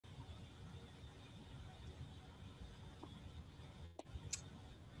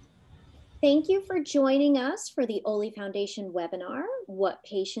Thank you for joining us for the Oley Foundation webinar, What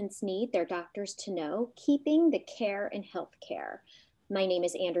Patients Need Their Doctors to Know, Keeping the Care in Healthcare. My name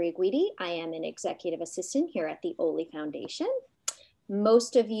is Andrea Guidi. I am an executive assistant here at the Oley Foundation.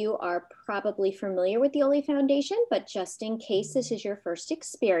 Most of you are probably familiar with the Oley Foundation, but just in case this is your first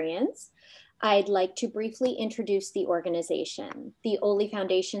experience, I'd like to briefly introduce the organization. The Oley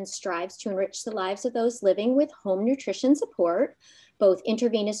Foundation strives to enrich the lives of those living with home nutrition support, both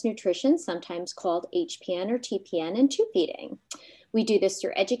intravenous nutrition, sometimes called HPN or TPN, and tube feeding. We do this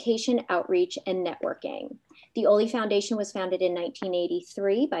through education, outreach, and networking. The Oley Foundation was founded in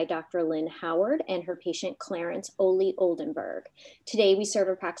 1983 by Dr. Lynn Howard and her patient Clarence Oley Oldenburg. Today, we serve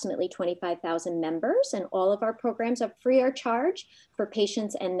approximately 25,000 members, and all of our programs are free of charge for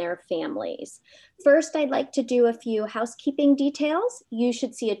patients and their families. First, I'd like to do a few housekeeping details. You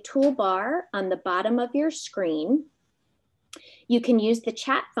should see a toolbar on the bottom of your screen. You can use the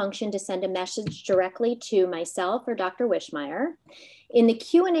chat function to send a message directly to myself or Dr. Wischmeyer. In the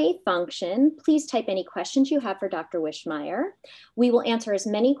Q&A function, please type any questions you have for Dr. Wischmeyer. We will answer as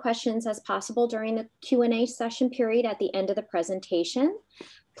many questions as possible during the Q&A session period at the end of the presentation.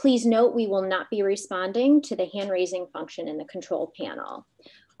 Please note we will not be responding to the hand-raising function in the control panel.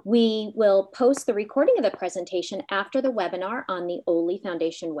 We will post the recording of the presentation after the webinar on the Oley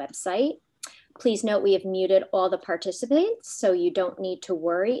Foundation website. Please note we have muted all the participants, so you don't need to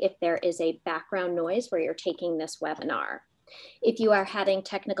worry if there is a background noise where you're taking this webinar. If you are having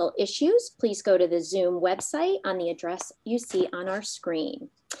technical issues, please go to the Zoom website on the address you see on our screen.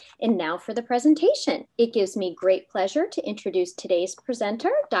 And now for the presentation. It gives me great pleasure to introduce today's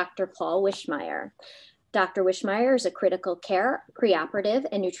presenter, Dr. Paul Wischmeyer. Dr. Wischmeyer is a critical care, preoperative,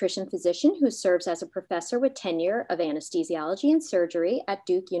 and nutrition physician who serves as a professor with tenure of anesthesiology and surgery at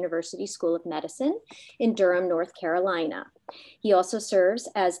Duke University School of Medicine in Durham, North Carolina. He also serves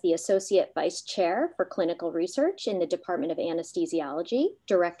as the Associate Vice Chair for Clinical Research in the Department of Anesthesiology,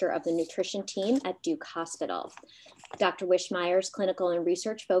 Director of the Nutrition Team at Duke Hospital. Dr. Wischmeyer's clinical and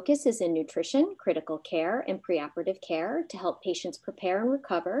research focus is in nutrition, critical care, and preoperative care to help patients prepare and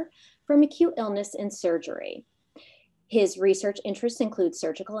recover from acute illness and surgery. His research interests include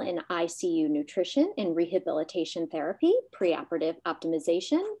surgical and ICU nutrition and rehabilitation therapy, preoperative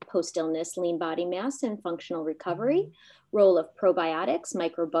optimization, post-illness lean body mass and functional recovery, role of probiotics,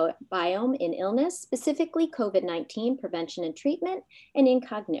 microbiome in illness, specifically COVID-19 prevention and treatment, and in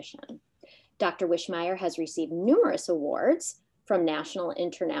cognition. Dr. Wischmeyer has received numerous awards from national and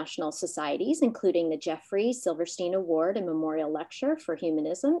international societies, including the Jeffrey Silverstein Award and Memorial Lecture for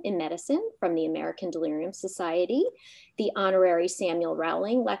Humanism in Medicine from the American Delirium Society, the Honorary Samuel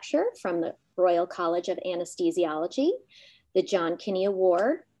Rowling Lecture from the Royal College of Anesthesiology, the John Kinney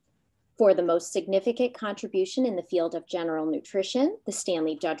Award for the most significant contribution in the field of general nutrition, the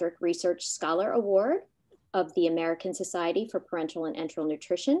Stanley Judrick Research Scholar Award of the American Society for Parenteral and Enteral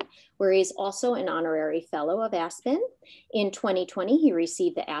Nutrition, where he is also an honorary fellow of Aspen. In 2020, he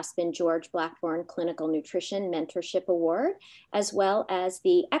received the Aspen George Blackburn Clinical Nutrition Mentorship Award, as well as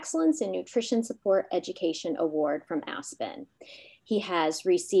the Excellence in Nutrition Support Education Award from Aspen. He has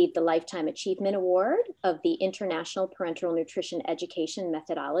received the Lifetime Achievement Award of the International Parenteral Nutrition Education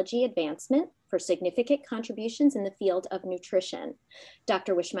Methodology Advancement for significant contributions in the field of nutrition.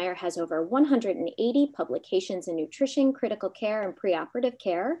 Dr. Wischmeyer has over 180 publications in nutrition, critical care, and preoperative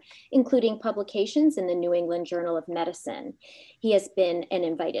care, including publications in the New England Journal of Medicine. He has been an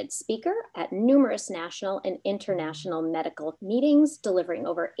invited speaker at numerous national and international medical meetings, delivering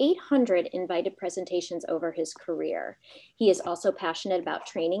over 800 invited presentations over his career. He is also passionate about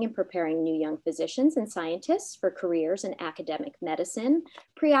training and preparing new young physicians and scientists for careers in academic medicine,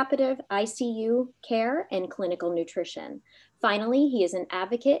 preoperative ICU care, and clinical nutrition. Finally, he is an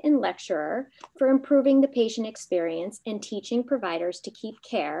advocate and lecturer for improving the patient experience and teaching providers to keep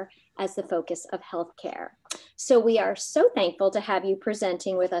care as the focus of healthcare. So we are so thankful to have you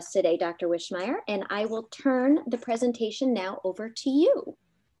presenting with us today, Dr. Wischmeyer, and I will turn the presentation now over to you.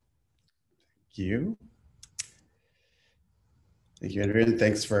 Thank you. Thank you, Andrea.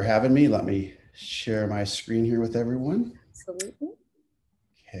 Thanks for having me. Let me share my screen here with everyone. Absolutely.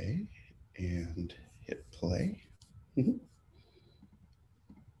 Okay, and hit play.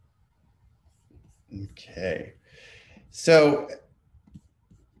 Okay, so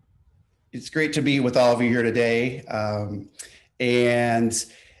it's great to be with all of you here today.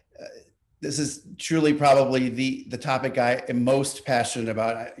 This is truly probably the topic I am most passionate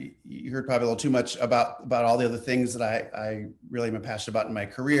about. You heard probably a little too much about all the other things that I really am passionate about in my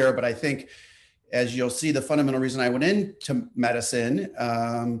career, but I think, as you'll see, the fundamental reason I went into medicine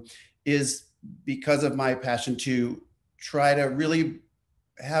is because of my passion to try to really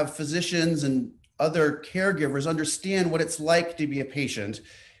have physicians and other caregivers understand what it's like to be a patient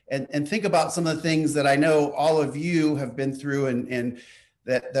and think about some of the things that I know all of you have been through and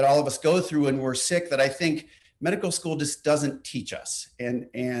that all of us go through when we're sick that I think medical school just doesn't teach us.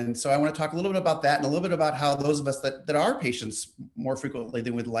 And so I want to talk a little bit about that and a little bit about how those of us that are patients more frequently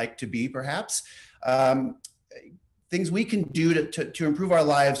than we'd like to be, perhaps, things we can do to improve our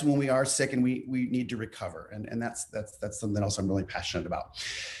lives when we are sick and we need to recover. And that's something else I'm really passionate about.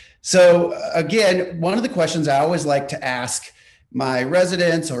 So again, one of the questions I always like to ask my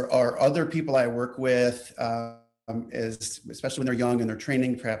residents or other people I work with is, especially when they're young and they're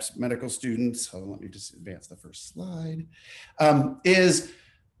training, perhaps medical students, so let me just advance the first slide, is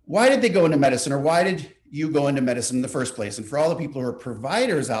why did they go into medicine, or why did you go into medicine in the first place? And for all the people who are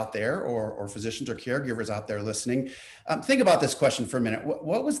providers out there or physicians or caregivers out there listening, think about this question for a minute.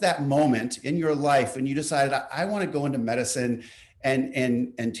 What was that moment in your life when you decided, I want to go into medicine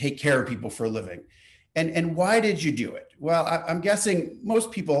and take care of people for a living? And why did you do it? Well, I'm guessing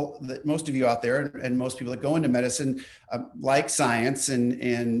most of you out there and most people that go into medicine like science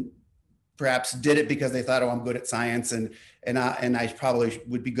and perhaps did it because they thought, oh, I'm good at science and I probably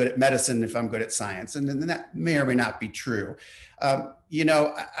would be good at medicine if I'm good at science. And then that may or may not be true.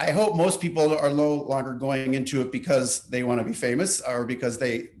 I hope most people are no longer going into it because they want to be famous or because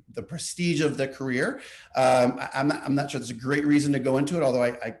the prestige of the career. I'm not sure there's a great reason to go into it, although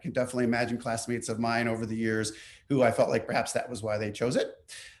I can definitely imagine classmates of mine over the years who I felt like perhaps that was why they chose it.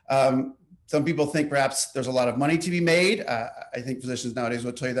 Some people think perhaps there's a lot of money to be made. I think physicians nowadays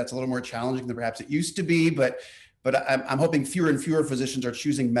will tell you that's a little more challenging than perhaps it used to be, but I'm hoping fewer and fewer physicians are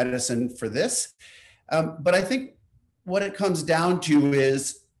choosing medicine for this. But I think what it comes down to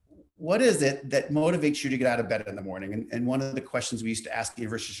is, what is it that motivates you to get out of bed in the morning? And one of the questions we used to ask at the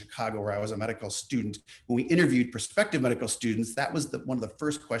University of Chicago, where I was a medical student, when we interviewed prospective medical students, that was one of the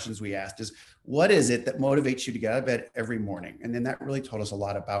first questions we asked is, what is it that motivates you to get out of bed every morning? And then that really told us a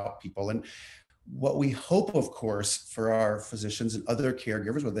lot about people. And what we hope, of course, for our physicians and other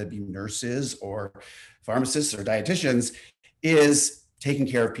caregivers, whether it be nurses or pharmacists or dietitians, is taking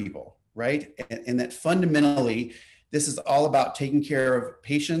care of people, right? And that fundamentally, this is all about taking care of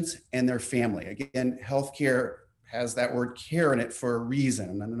patients and their family. Again, healthcare has that word care in it for a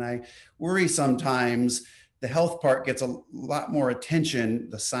reason. And I worry sometimes the health part gets a lot more attention,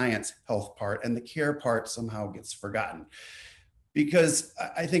 the science health part, and the care part somehow gets forgotten. Because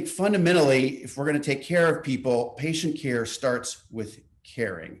I think fundamentally, if we're going to take care of people, patient care starts with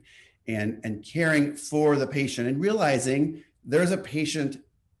caring and caring for the patient and realizing there's a patient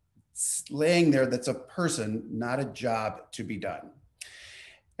laying there that's a person, not a job to be done.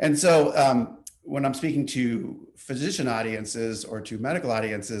 And so when I'm speaking to physician audiences or to medical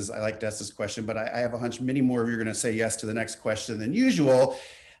audiences, I like to ask this question, but I have a hunch many more of you are going to say yes to the next question than usual.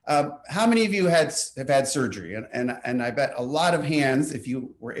 How many of you have had surgery? And I bet a lot of hands, if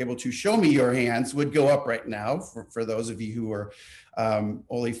you were able to show me your hands, would go up right now for those of you who are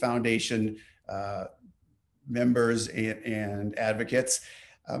Oley Foundation members and advocates.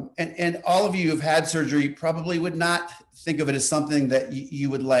 And all of you who've had surgery probably would not think of it as something that you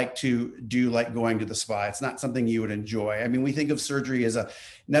would like to do, like going to the spa. It's not something you would enjoy. I mean, we think of surgery as a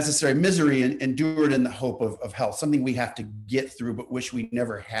necessary misery and endured in the hope of health, something we have to get through, but wish we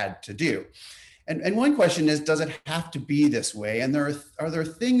never had to do. And one question is, does it have to be this way? And are there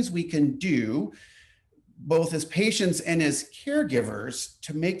things we can do, both as patients and as caregivers,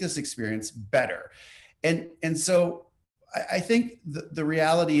 to make this experience better? And so I think the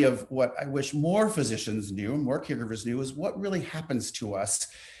reality of what I wish more physicians knew and more caregivers knew is what really happens to us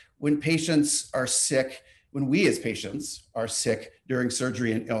when patients are sick, when we as patients are sick during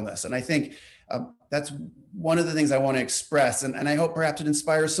surgery and illness. And I think that's one of the things I want to express. And I hope perhaps it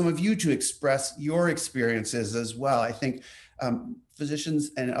inspires some of you to express your experiences as well. I think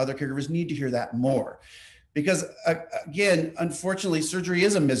physicians and other caregivers need to hear that more. Because again, unfortunately, surgery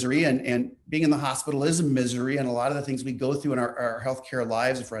is a misery and being in the hospital is a misery. And a lot of the things we go through in our healthcare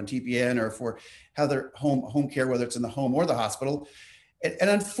lives, if we're on TPN or for other home care, whether it's in the home or the hospital. And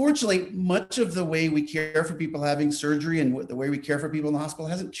unfortunately, much of the way we care for people having surgery and the way we care for people in the hospital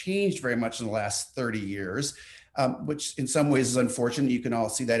hasn't changed very much in the last 30 years, which in some ways is unfortunate. You can all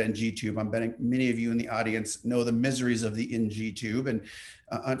see that in G-tube. I'm betting many of you in the audience know the miseries of the NG tube. And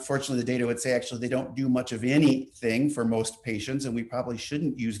unfortunately, the data would say actually they don't do much of anything for most patients, and we probably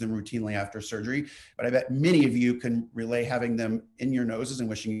shouldn't use them routinely after surgery. But I bet many of you can relay having them in your noses and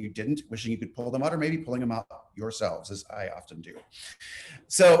wishing you didn't, wishing you could pull them out, or maybe pulling them out yourselves, as I often do.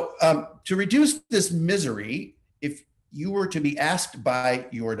 So to reduce this misery, if you were to be asked by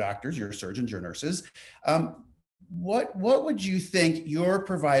your doctors, your surgeons, your nurses, what would you think your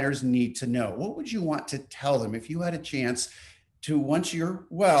providers need to know? What would you want to tell them if you had a chance to, once you're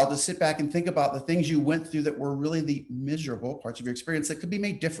well, to sit back and think about the things you went through that were really the miserable parts of your experience that could be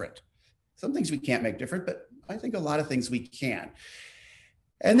made different? Some things we can't make different, but I think a lot of things we can.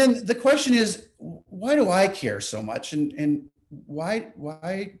 And then the question is, why do I care so much? And why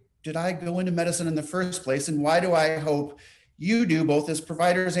did I go into medicine in the first place? And why do I hope you do, both as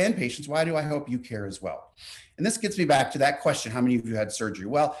providers and patients? Why do I hope you care as well? And this gets me back to that question: how many of you had surgery?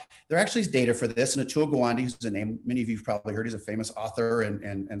 Well, there actually is data for this. And Atul Gawande, who's a name many of you have probably heard, he's a famous author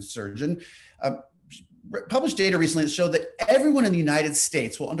and surgeon, published data recently that showed that everyone in the United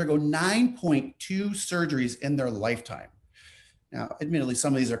States will undergo 9.2 surgeries in their lifetime. Now, admittedly,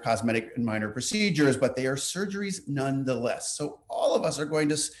 some of these are cosmetic and minor procedures, but they are surgeries nonetheless. So all of us are going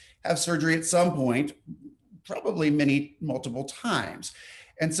to have surgery at some point, probably multiple times.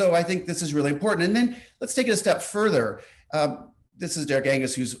 And so I think this is really important. And then let's take it a step further. This is Derek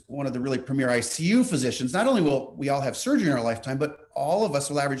Angus, who's one of the really premier ICU physicians. Not only will we all have surgery in our lifetime, but all of us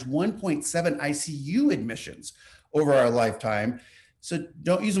will average 1.7 ICU admissions over our lifetime. So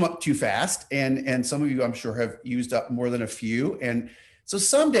don't use them up too fast. And some of you, I'm sure, have used up more than a few. And so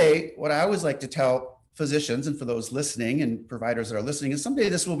someday, what I always like to tell physicians, and for those listening and providers that are listening, is someday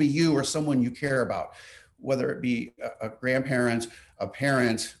this will be you or someone you care about, whether it be a grandparent, a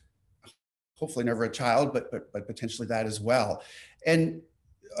parent, hopefully never a child, but potentially that as well. And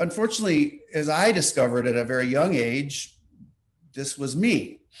unfortunately, as I discovered at a very young age, this was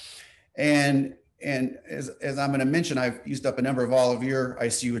me. And as I'm going to mention, I've used up a number of all of your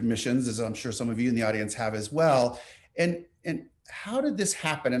ICU admissions, as I'm sure some of you in the audience have as well. And how did this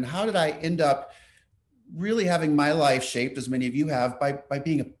happen? And how did I end up really having my life shaped, as many of you have, by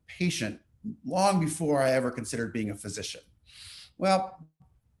being a patient long before I ever considered being a physician? Well,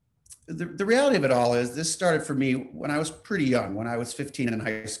 the reality of it all is this started for me when I was pretty young, when I was 15 in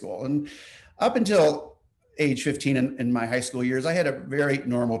high school. And up until age 15 in my high school years, I had a very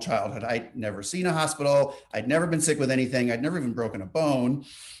normal childhood. I'd never seen a hospital. I'd never been sick with anything. I'd never even broken a bone.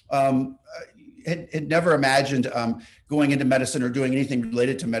 Had never imagined going into medicine or doing anything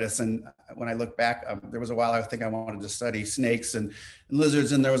related to medicine. When I look back, there was a while I think I wanted to study snakes and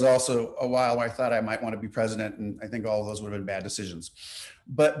lizards. And there was also a while where I thought I might want to be president. And I think all of those would have been bad decisions.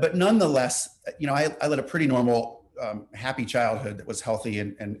 But nonetheless, I led a pretty normal, happy childhood that was healthy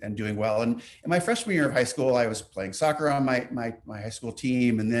and doing well. And in my freshman year of high school, I was playing soccer on my high school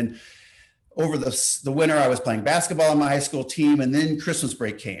team. And then over the winter, I was playing basketball on my high school team. And then Christmas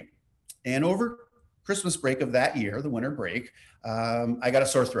break came. And over Christmas break of that year, the winter break, I got a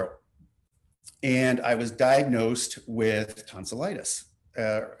sore throat. And I was diagnosed with tonsillitis,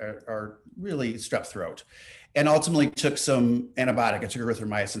 or really strep throat, and ultimately took some antibiotic. I took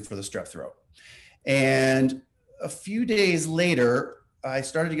erythromycin for the strep throat. And a few days later, I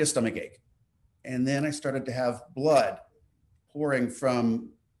started to get a stomach ache. And then I started to have blood pouring from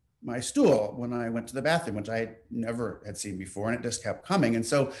my stool when I went to the bathroom, which I never had seen before. And it just kept coming. And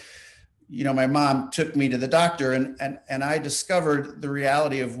so, my mom took me to the doctor, and I discovered the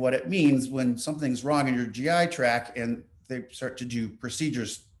reality of what it means when something's wrong in your GI tract and they start to do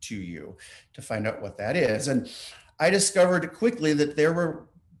procedures to you to find out what that is. And I discovered quickly that there were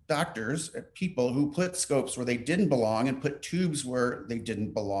doctors, people who put scopes where they didn't belong and put tubes where they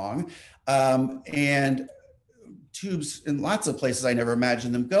didn't belong, and tubes in lots of places I never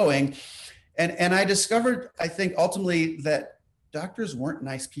imagined them going. And I discovered, I think, ultimately that doctors weren't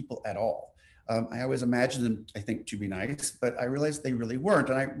nice people at all. I always imagined them, I think, to be nice, but I realized they really weren't.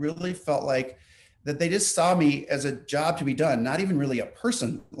 And I really felt like that they just saw me as a job to be done, not even really a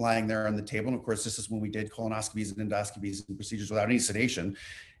person lying there on the table. And of course, this is when we did colonoscopies and endoscopies and procedures without any sedation.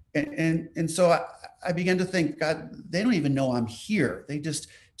 And so I began to think, God, they don't even know I'm here. They just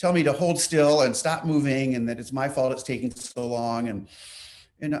tell me to hold still and stop moving, and that it's my fault it's taking so long.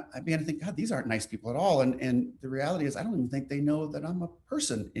 And I began to think, God, these aren't nice people at all. And the reality is, I don't even think they know that I'm a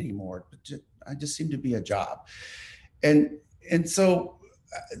person anymore. I just seem to be a job. And so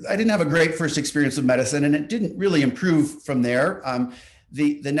I didn't have a great first experience of medicine, and it didn't really improve from there.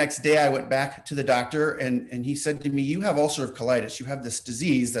 The next day I went back to the doctor, and he said to me, you have ulcerative colitis. You have this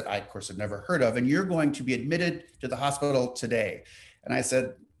disease that I, of course, had never heard of, and you're going to be admitted to the hospital today. And I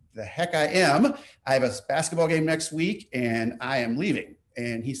said, the heck I am. I have a basketball game next week, and I am leaving.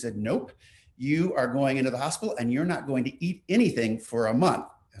 And he said, nope, you are going into the hospital, and you're not going to eat anything for a month.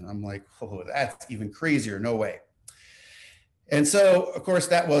 And I'm like, oh, that's even crazier. No way. And so, of course,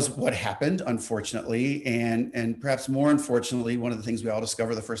 that was what happened, unfortunately. And perhaps more unfortunately, one of the things we all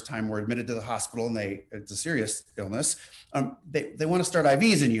discover the first time we're admitted to the hospital and it's a serious illness, they want to start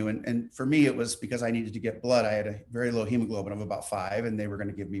IVs in you. And for me, it was because I needed to get blood. I had a very low hemoglobin of about 5, and they were going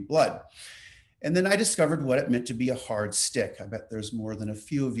to give me blood. And then I discovered what it meant to be a hard stick. I bet there's more than a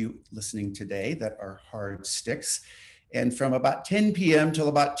few of you listening today that are hard sticks. And from about 10 p.m. till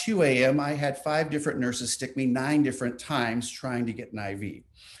about 2 a.m., I had 5 different nurses stick me 9 different times trying to get an IV.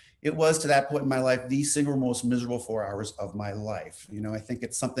 It was, to that point in my life, the single most miserable 4 hours of my life. You know, I think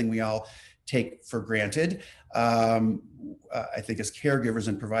it's something we all take for granted. I think as caregivers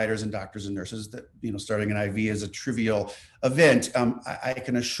and providers and doctors and nurses that, you know, starting an IV is a trivial event. I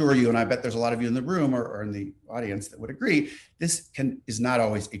can assure you, and I bet there's a lot of you in the room or in the audience that would agree, this is not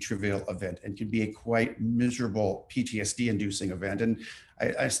always a trivial event and can be a quite miserable PTSD inducing event. And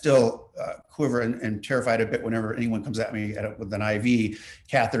I still quiver and terrified a bit whenever anyone comes at me with an IV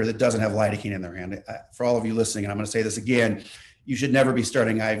catheter that doesn't have lidocaine in their hand. For all of you listening, and I'm going to say this again, you should never be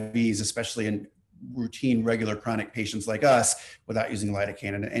starting IVs, especially in routine, regular chronic patients like us, without using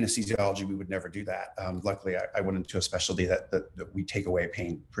lidocaine. And in anesthesiology, we would never do that. Luckily, I went into a specialty that we take away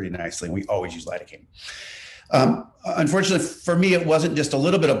pain pretty nicely, and we always use lidocaine. Unfortunately for me, it wasn't just a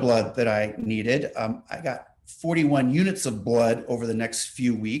little bit of blood that I needed. I got 41 units of blood over the next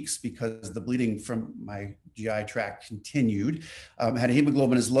few weeks because the bleeding from my GI tract continued. Had a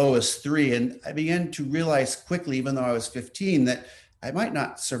hemoglobin as low as 3. And I began to realize quickly, even though I was 15, that I might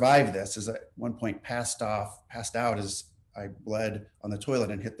not survive this. As I at one point passed out as I bled on the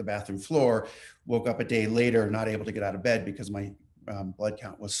toilet and hit the bathroom floor, woke up a day later, not able to get out of bed because my blood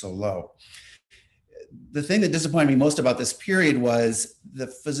count was so low. The thing that disappointed me most about this period was the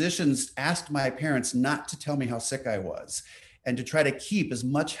physicians asked my parents not to tell me how sick I was and to try to keep as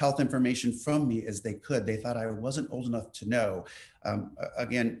much health information from me as they could. They thought I wasn't old enough to know.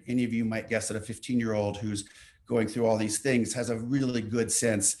 Again, any of you might guess that a 15-year-old who's going through all these things has a really good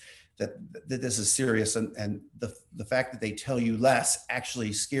sense that this is serious, and the fact that they tell you less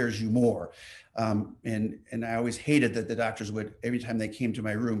actually scares you more. And I always hated that the doctors would, every time they came to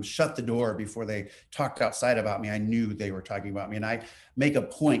my room, shut the door before they talked outside about me. I knew they were talking about me. And I make a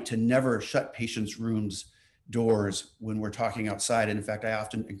point to never shut patients' rooms doors when we're talking outside. And in fact, I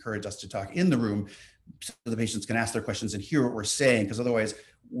often encourage us to talk in the room so the patients can ask their questions and hear what we're saying, because otherwise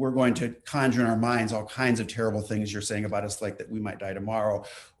we're going to conjure in our minds all kinds of terrible things you're saying about us, like that we might die tomorrow,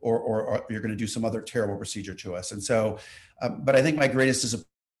 or you're going to do some other terrible procedure to us. And so, but I think my greatest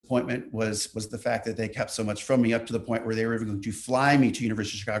disappointment was the fact that they kept so much from me, up to the point where they were even going to fly me to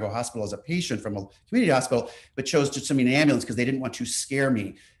University of Chicago Hospital as a patient from a community hospital, but chose to send me an ambulance because they didn't want to scare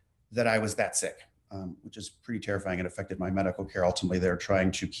me that I was that sick, which is pretty terrifying. It affected my medical care. Ultimately, they're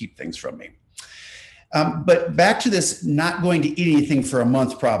trying to keep things from me. But back to this not going to eat anything for a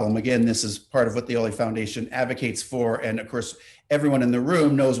month problem. Again, this is part of what the Oley Foundation advocates for. And of course, everyone in the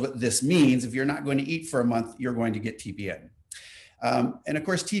room knows what this means. If you're not going to eat for a month, you're going to get TPN. And of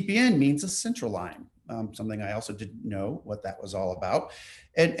course, TPN means a central line, something I also didn't know what that was all about.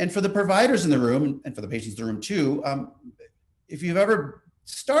 And for the providers in the room, and for the patients in the room too, if you've ever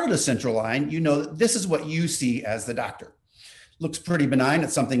started a central line, you know that this is what you see as the doctor. Looks pretty benign.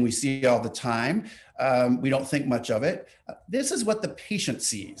 It's something we see all the time. We don't think much of it. This is what the patient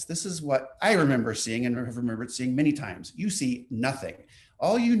sees. This is what I remember seeing and have remembered seeing many times. You see nothing.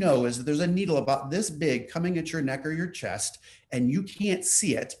 All you know is that there's a needle about this big coming at your neck or your chest, and you can't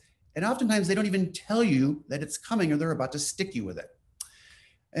see it. And oftentimes they don't even tell you that it's coming or they're about to stick you with it.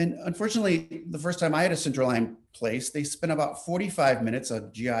 And unfortunately, the first time I had a central line placed, they spent about 45 minutes, a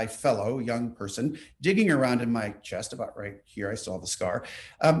GI fellow, young person, digging around in my chest, about right here, I still have the scar,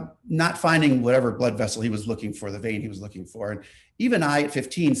 not finding whatever blood vessel he was looking for, the vein he was looking for. And even I, at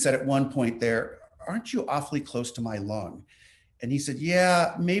 15, said at one point there, "Aren't you awfully close to my lung?" And he said,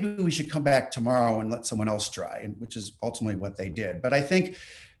 "Yeah, maybe we should come back tomorrow and let someone else try," and which is ultimately what they did. But I think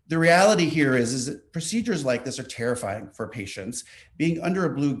the reality here is that procedures like this are terrifying for patients. Being under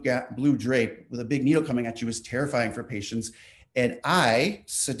a blue drape with a big needle coming at you is terrifying for patients. And I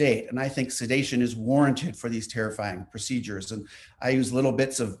sedate, and I think sedation is warranted for these terrifying procedures. And I use little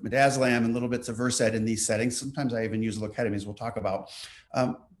bits of midazolam and little bits of Versed in these settings. Sometimes I even use loketamine, as we'll talk about,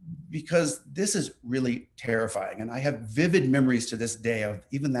 because this is really terrifying. And I have vivid memories to this day of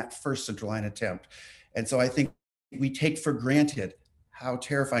even that first central line attempt. And so I think we take for granted how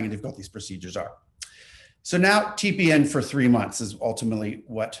terrifying and difficult these procedures are. So now TPN for 3 months is ultimately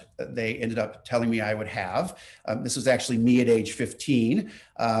what they ended up telling me I would have. This was actually me at age 15,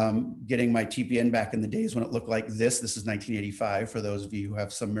 getting my TPN back in the days when it looked like this. This is 1985, for those of you who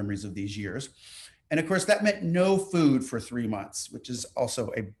have some memories of these years. And of course, that meant no food for 3 months, which is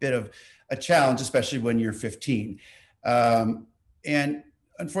also a bit of a challenge, especially when you're 15. And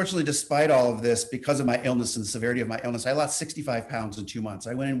unfortunately, despite all of this, because of my illness and the severity of my illness, I lost 65 pounds in 2 months.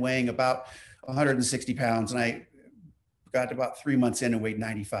 I went in weighing about 160 pounds, and I got about 3 months in and weighed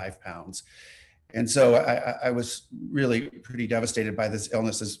 95 pounds. And so I was really pretty devastated by this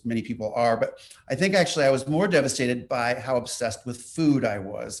illness, as many people are. But I think actually I was more devastated by how obsessed with food I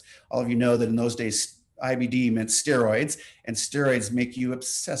was. All of you know that in those days, IBD meant steroids, and steroids make you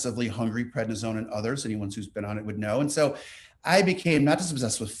obsessively hungry, prednisone and others. Anyone who's been on it would know. And so I became not just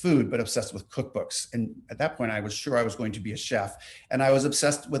obsessed with food, but obsessed with cookbooks. And at that point, I was sure I was going to be a chef. And I was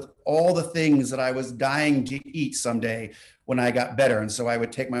obsessed with all the things that I was dying to eat someday when I got better. And so I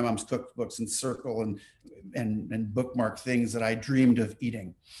would take my mom's cookbooks and circle and bookmark things that I dreamed of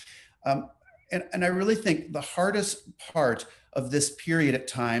eating. And I really think the hardest part of this period at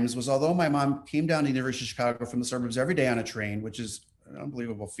times was, although my mom came down to the University of Chicago from the suburbs every day on a train, which is an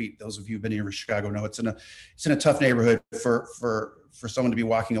unbelievable feat. Those of you who've been here in Chicago know it's in a tough neighborhood for someone to be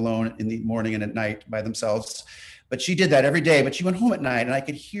walking alone in the morning and at night by themselves. But she did that every day. But she went home at night, and I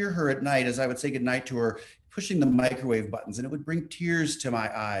could hear her at night as I would say goodnight to her, pushing the microwave buttons, and it would bring tears to my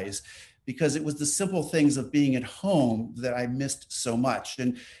eyes because it was the simple things of being at home that I missed so much.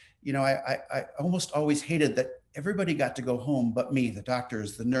 And you know, I almost always hated that everybody got to go home but me, the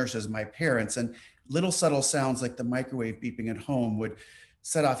doctors, the nurses, my parents, and little subtle sounds like the microwave beeping at home would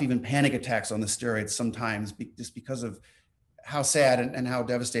set off even panic attacks on the steroids sometimes, just because of how sad and how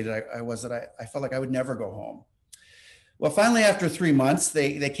devastated I was that I felt like I would never go home. Well, finally, after 3 months,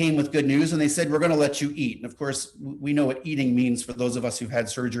 they came with good news, and they said, we're going to let you eat. And of course, we know what eating means for those of us who've had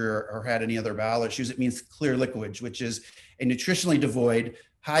surgery or had any other bowel issues. It means clear liquid, which is a nutritionally devoid,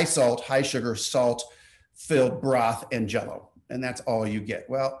 high salt, high sugar, salt-filled broth and jello. And that's all you get.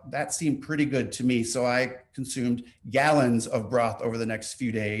 Well, that seemed pretty good to me. So I consumed gallons of broth over the next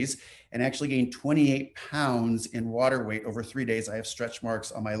few days and actually gained 28 pounds in water weight over 3 days. I have stretch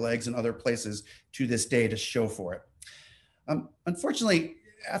marks on my legs and other places to this day to show for it. Unfortunately,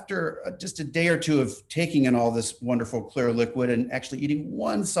 after just a day or two of taking in all this wonderful clear liquid and actually eating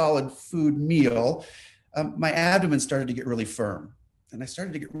one solid food meal, my abdomen started to get really firm and I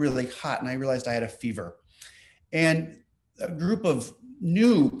started to get really hot, and I realized I had a fever. And a group of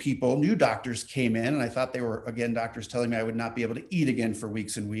new people, new doctors came in, and I thought they were, again, doctors telling me I would not be able to eat again for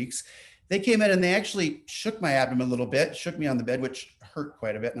weeks and weeks. They came in and they actually shook my abdomen a little bit, shook me on the bed, which hurt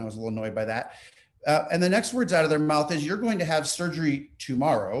quite a bit, and I was a little annoyed by that. And the next words out of their mouth is, you're going to have surgery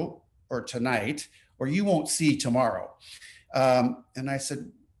tomorrow or tonight, or you won't see tomorrow. And I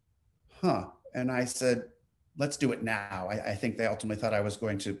said, huh. And I said, let's do it now. I think they ultimately thought I was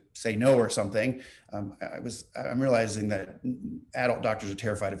going to say no or something. I'm realizing that adult doctors are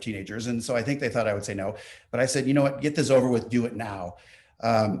terrified of teenagers. And so I think they thought I would say no, but I said, you know what, get this over with, do it now.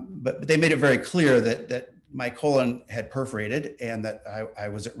 But they made it very clear that my colon had perforated and that I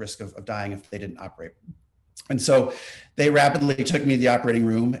was at risk of dying if they didn't operate. And so they rapidly took me to the operating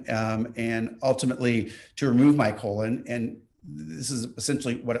room and ultimately to remove my colon. And this is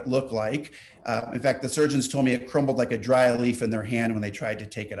essentially what it looked like. In fact, the surgeons told me it crumbled like a dry leaf in their hand when they tried to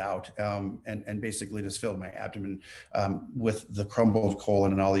take it out, and basically just filled my abdomen with the crumbled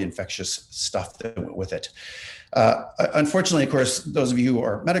colon and all the infectious stuff that went with it. Unfortunately, of course, those of you who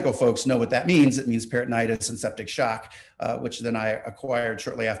are medical folks know what that means. It means peritonitis and septic shock, which then I acquired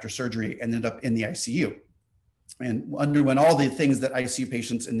shortly after surgery and ended up in the ICU. And underwent all the things that ICU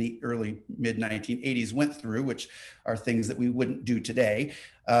patients in the early mid-1980s went through, which are things that we wouldn't do today.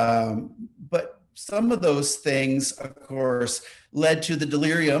 But some of those things, of course, led to the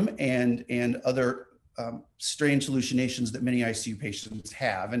delirium and other strange hallucinations that many ICU patients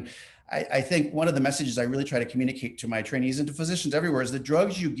have. And I think one of the messages I really try to communicate to my trainees and to physicians everywhere is the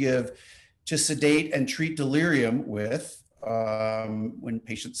drugs you give to sedate and treat delirium with, when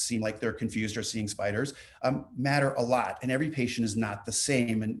patients seem like they're confused or seeing spiders, matter a lot. And every patient is not the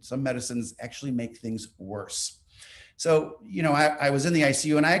same. And some medicines actually make things worse. So, you know, I was in the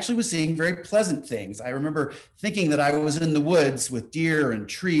ICU and I actually was seeing very pleasant things. I remember thinking that I was in the woods with deer and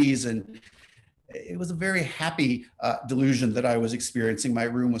trees, and it was a very happy delusion that I was experiencing. My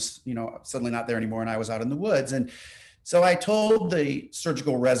room was, you know, suddenly not there anymore, and I was out in the woods. And so I told the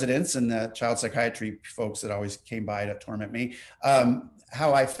surgical residents and the child psychiatry folks that always came by to torment me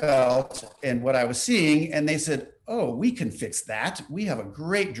how I felt and what I was seeing. And they said, oh, we can fix that. We have a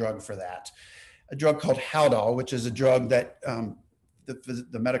great drug for that. A drug called Haldol, which is a drug that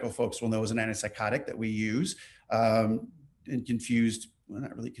the medical folks will know is an antipsychotic that we use in confused, well,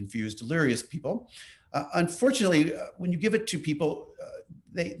 not really confused, delirious people. Unfortunately, when you give it to people,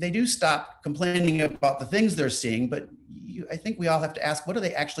 they do stop complaining about the things they're seeing, but I think we all have to ask, what are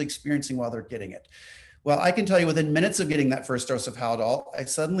they actually experiencing while they're getting it? Well, I can tell you within minutes of getting that first dose of Haldol, I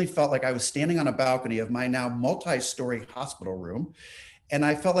suddenly felt like I was standing on a balcony of my now multi-story hospital room. And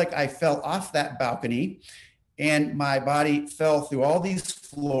I felt like I fell off that balcony and my body fell through all these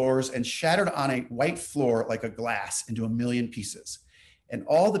floors and shattered on a white floor like a glass into a million pieces. And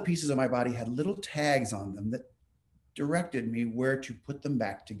all the pieces of my body had little tags on them that directed me where to put them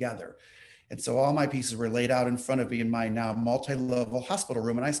back together. And so all my pieces were laid out in front of me in my now multi-level hospital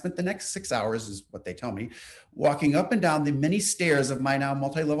room. And I spent the next 6 hours, is what they tell me, walking up and down the many stairs of my now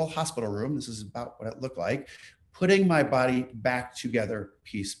multi-level hospital room. This is about what it looked like, putting my body back together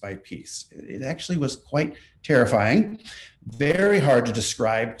piece by piece. It actually was quite terrifying, very hard to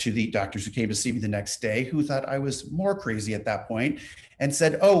describe to the doctors who came to see me the next day, who thought I was more crazy at that point and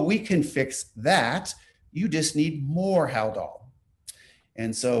said, oh, we can fix that. You just need more Haldol.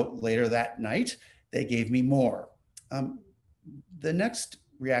 And so later that night, they gave me more. The next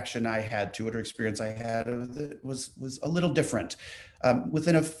reaction I had to it, or experience I had was a little different.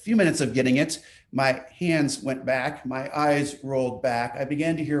 Within a few minutes of getting it, my hands went back, my eyes rolled back. I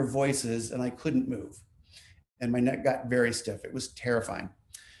began to hear voices and I couldn't move. And my neck got very stiff. It was terrifying.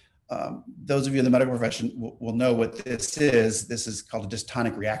 Those of you in the medical profession will know what this is. This is called a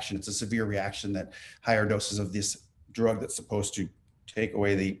dystonic reaction. It's a severe reaction that higher doses of this drug that's supposed to take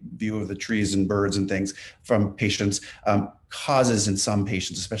away the view of the trees and birds and things from patients causes in some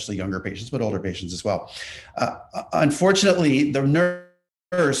patients, especially younger patients, but older patients as well. Unfortunately, the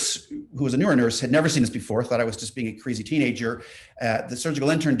nurse, who was a newer nurse, had never seen this before, thought I was just being a crazy teenager. The surgical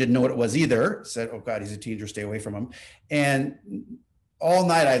intern didn't know what it was either, said, oh God, he's a teenager, stay away from him. And all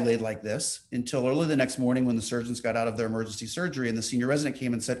night I laid like this until early the next morning when the surgeons got out of their emergency surgery and the senior resident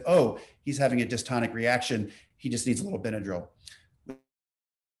came and said, oh, he's having a dystonic reaction. He just needs a little Benadryl,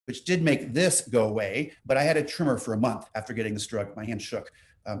 which did make this go away, but I had a tremor for a month after getting this drug. My hand shook.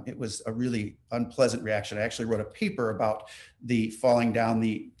 It was a really unpleasant reaction. I actually wrote a paper about the falling down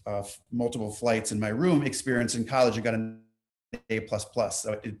the multiple flights in my room experience in college and got an A++.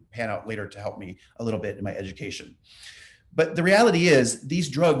 So it did pan out later to help me a little bit in my education. But the reality is these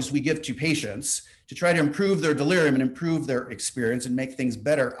drugs we give to patients to try to improve their delirium and improve their experience and make things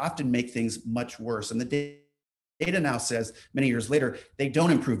better often make things much worse. And the data now says many years later, they don't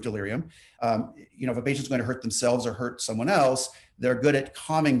improve delirium. If a patient's going to hurt themselves or hurt someone else, they're good at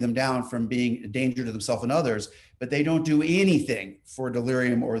calming them down from being a danger to themselves and others, but they don't do anything for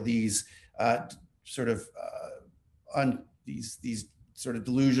delirium or these sort of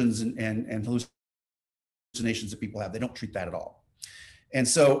delusions and hallucinations that people have. They don't treat that at all. And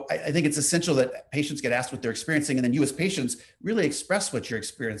so I think it's essential that patients get asked what they're experiencing, and then you as patients really express what you're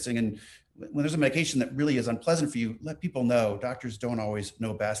experiencing. And when there's a medication that really is unpleasant for you, let people know. Doctors don't always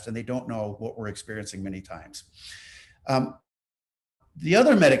know best, and they don't know what we're experiencing many times. The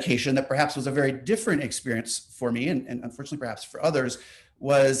other medication that perhaps was a very different experience for me, and unfortunately perhaps for others,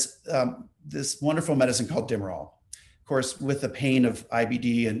 was this wonderful medicine called Demerol. Of course, with the pain of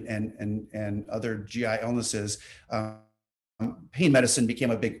IBD and other GI illnesses, pain medicine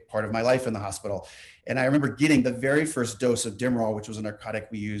became a big part of my life in the hospital. And I remember getting the very first dose of Demerol, which was a narcotic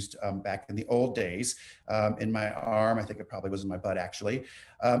we used back in the old days, in my arm. I think it probably was in my butt, actually.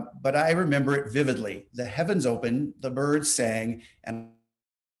 But I remember it vividly. The heavens opened, the birds sang, and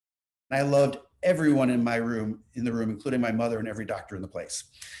I loved everyone in the room, including my mother and every doctor in the place.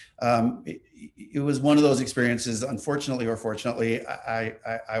 It was one of those experiences, unfortunately or fortunately,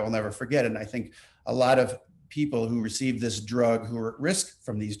 I will never forget. And I think a lot of people who receive this drug, who are at risk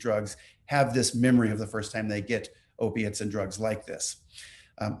from these drugs, have this memory of the first time they get opiates and drugs like this.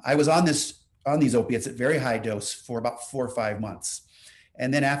 I was on these opiates at very high dose for about 4 or 5 months.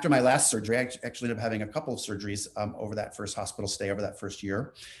 And then after my last surgery, I actually ended up having a couple of surgeries over that first hospital stay, over that first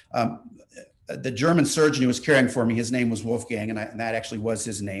year. The German surgeon who was caring for me, his name was Wolfgang, and that actually was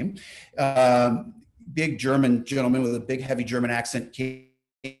his name. Big German gentleman with a big, heavy German accent came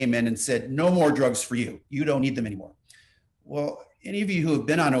in and said, no more drugs for you. You don't need them anymore. Well, any of you who have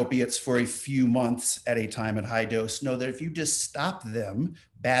been on opiates for a few months at a time at high dose know that if you just stop them,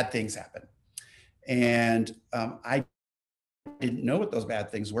 bad things happen. And I didn't know what those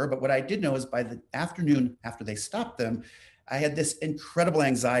bad things were, but what I did know is by the afternoon after they stopped them, I had this incredible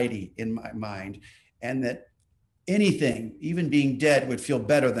anxiety in my mind, and that anything, even being dead, would feel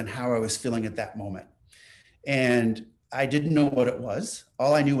better than how I was feeling at that moment. And I didn't know what it was.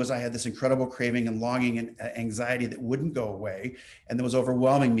 All I knew was I had this incredible craving and longing and anxiety that wouldn't go away, and that was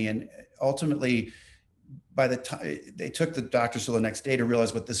overwhelming me. And ultimately, by the time they took the doctors till the next day to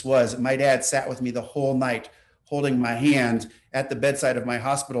realize what this was, my dad sat with me the whole night, holding my hand at the bedside of my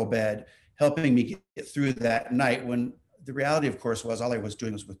hospital bed, helping me get through that night, when the reality, of course, was all I was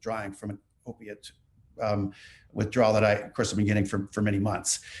doing was withdrawing from an opiate withdrawal that I, of course, have been getting for many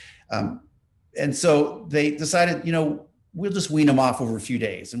months. And so they decided, we'll just wean him off over a few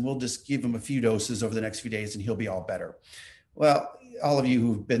days, and we'll just give him a few doses over the next few days and he'll be all better. Well, all of you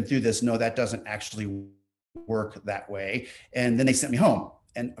who've been through this know that doesn't actually work that way. And then they sent me home.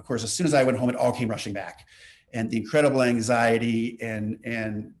 And of course, as soon as I went home, it all came rushing back. And the incredible anxiety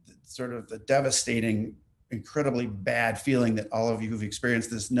and sort of the devastating, incredibly bad feeling that all of you who've experienced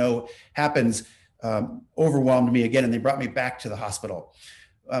this know happens overwhelmed me again. And they brought me back to the hospital.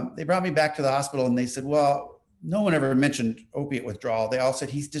 And they said, well, no one ever mentioned opiate withdrawal. They all said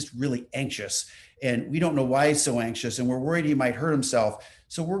he's just really anxious, and we don't know why he's so anxious, and we're worried he might hurt himself.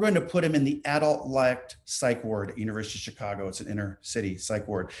 So we're going to put him in the adult-elect psych ward at University of Chicago. It's an inner city psych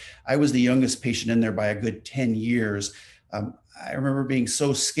ward. I was the youngest patient in there by a good 10 years. I remember being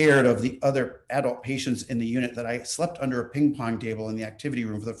so scared of the other adult patients in the unit that I slept under a ping pong table in the activity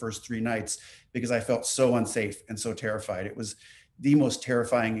room for the first 3 nights because I felt so unsafe and so terrified. It was the most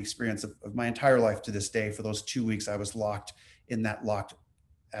terrifying experience of my entire life to this day. For those 2 weeks, I was locked in that locked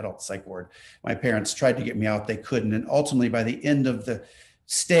adult psych ward. My parents tried to get me out. They couldn't. And ultimately, by the end of the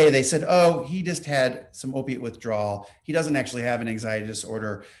stay, they said, oh, he just had some opiate withdrawal. He doesn't actually have an anxiety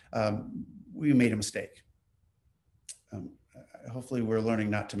disorder. We made a mistake. Hopefully, we're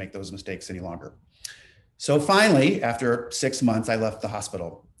learning not to make those mistakes any longer. So finally, after 6 months, I left the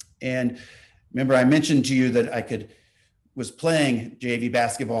hospital. And remember, I mentioned to you that I was playing JV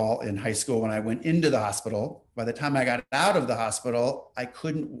basketball in high school when I went into the hospital. By the time I got out of the hospital, I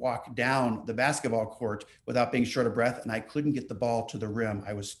couldn't walk down the basketball court without being short of breath, and I couldn't get the ball to the rim.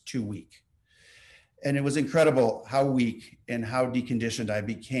 I was too weak. And it was incredible how weak and how deconditioned I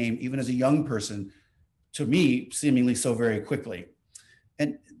became, even as a young person, to me, seemingly so very quickly.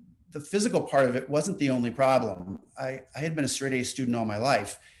 And the physical part of it wasn't the only problem. I had been a straight A student all my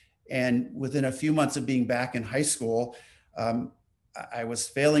life. And within a few months of being back in high school, I was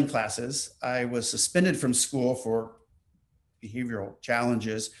failing classes. I was suspended from school for behavioral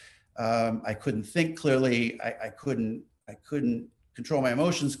challenges. I couldn't think clearly. I couldn't control my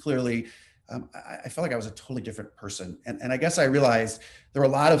emotions clearly. I felt like I was a totally different person. And I guess I realized there were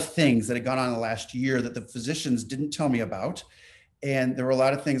a lot of things that had gone on in the last year that the physicians didn't tell me about. And there were a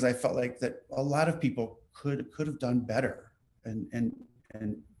lot of things I felt like that a lot of people could have done better. And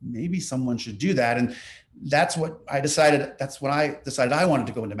maybe someone should do that. And that's what I decided. That's when I decided I wanted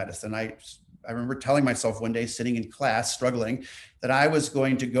to go into medicine. I remember telling myself one day, sitting in class, struggling, that I was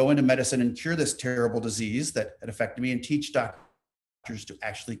going to go into medicine and cure this terrible disease that had affected me and teach doctors to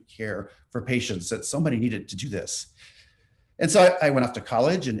actually care for patients, that somebody needed to do this. And so I went off to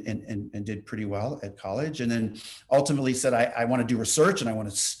college and did pretty well at college. And then ultimately said, I want to do research and I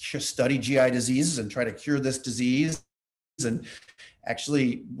want to study GI diseases and try to cure this disease. And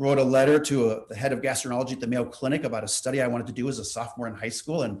actually wrote a letter to the head of gastroenterology at the Mayo Clinic about a study I wanted to do as a sophomore in high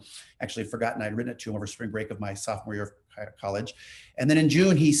school, and actually had forgotten I'd written it to him over spring break of my sophomore year of college. And then in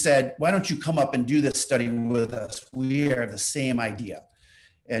June, he said, why don't you come up and do this study with us? We have the same idea.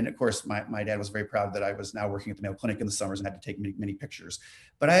 And of course, my dad was very proud that I was now working at the Mayo Clinic in the summers and had to take many pictures.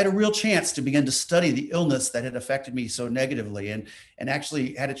 But I had a real chance to begin to study the illness that had affected me so negatively, and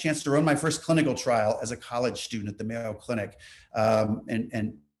actually had a chance to run my first clinical trial as a college student at the Mayo Clinic.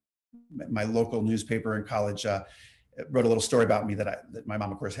 And my local newspaper in college wrote a little story about me that my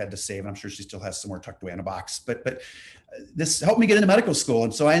mom, of course, had to save. And I'm sure she still has somewhere tucked away in a box. But this helped me get into medical school.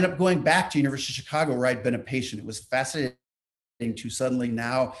 And so I ended up going back to University of Chicago, where I'd been a patient. It was fascinating to suddenly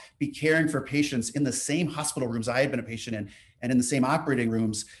now be caring for patients in the same hospital rooms I had been a patient in, and in the same operating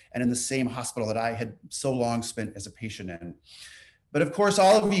rooms, and in the same hospital that I had so long spent as a patient in. But of course,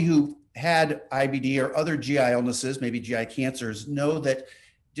 all of you who had IBD or other GI illnesses, maybe GI cancers, know that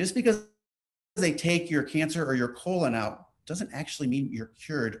just because they take your cancer or your colon out doesn't actually mean you're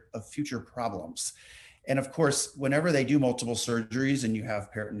cured of future problems. And of course, whenever they do multiple surgeries and you have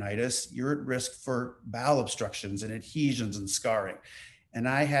peritonitis, you're at risk for bowel obstructions and adhesions and scarring. And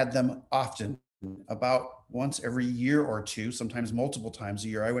I had them often, about once every year or two, sometimes multiple times a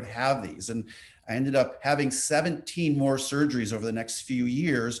year, I would have these. And I ended up having 17 more surgeries over the next few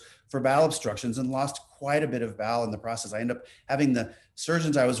years for bowel obstructions and lost quite a bit of bowel in the process. I ended up having the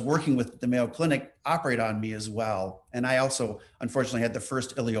surgeons I was working with at the Mayo Clinic operate on me as well. And I also, unfortunately, had the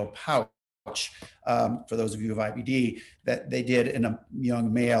first ileal pouch, for those of you who have IBD, that they did in a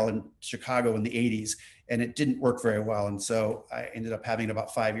young male in Chicago in the 80s. and it didn't work very well. And so I ended up having it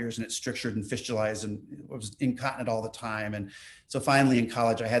about 5 years, and it strictured and fistulized and was incontinent all the time. And so finally in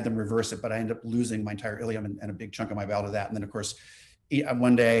college, I had them reverse it, but I ended up losing my entire ileum and a big chunk of my bowel to that. And then of course,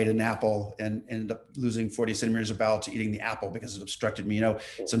 one day I ate an apple and ended up losing 40 centimeters of bowel to eating the apple because it obstructed me.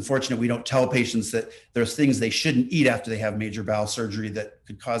 It's unfortunate we don't tell patients that there's things they shouldn't eat after they have major bowel surgery that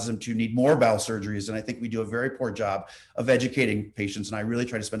could cause them to need more bowel surgeries. And I think we do a very poor job of educating patients. And I really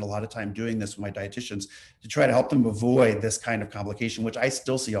try to spend a lot of time doing this with my dietitians to try to help them avoid this kind of complication, which I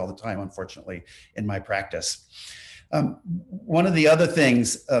still see all the time, unfortunately, in my practice. One of the other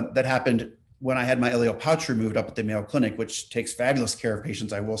things that happened when I had my ileal pouch removed up at the Mayo Clinic, which takes fabulous care of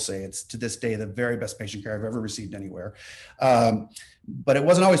patients, I will say, it's to this day the very best patient care I've ever received anywhere. But it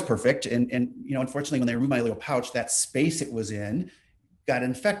wasn't always perfect. And unfortunately, when they removed my ileal pouch, that space it was in got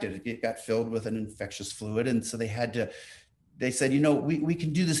infected. It got filled with an infectious fluid. And so they said, we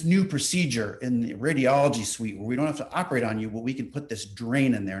can do this new procedure in the radiology suite where we don't have to operate on you, but we can put this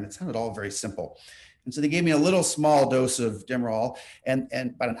drain in there. And it sounded all very simple. And so they gave me a little small dose of Demerol and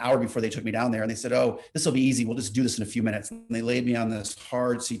about an hour before they took me down there, and they said, oh, this will be easy. We'll just do this in a few minutes. And they laid me on this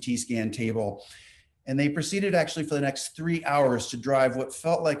hard CT scan table. And they proceeded actually for the next 3 hours to drive what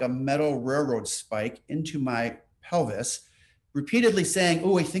felt like a metal railroad spike into my pelvis, repeatedly saying,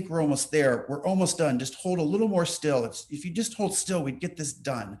 oh, I think we're almost there. We're almost done. Just hold a little more still. If you just hold still, we'd get this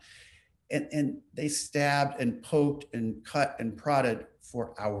done. And they stabbed and poked and cut and prodded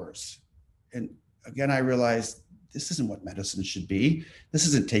for hours. And again, I realized this isn't what medicine should be. This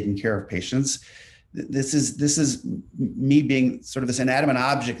isn't taking care of patients. This is me being sort of this inanimate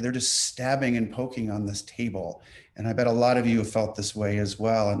object. They're just stabbing and poking on this table. And I bet a lot of you have felt this way as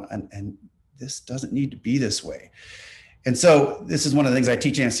well. And this doesn't need to be this way. And so this is one of the things I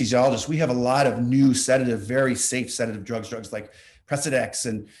teach anesthesiologists. We have a lot of new sedative, very safe sedative drugs like Precedex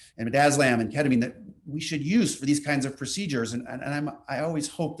and midazolam and ketamine that we should use for these kinds of procedures. And I always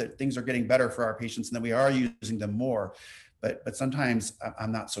hope that things are getting better for our patients and that we are using them more, but sometimes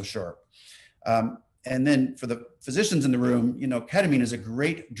I'm not so sure. And then for the physicians in the room, ketamine is a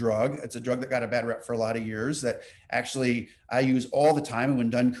great drug. It's a drug that got a bad rep for a lot of years that actually I use all the time, and when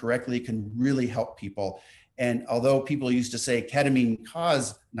done correctly, can really help people. And although people used to say ketamine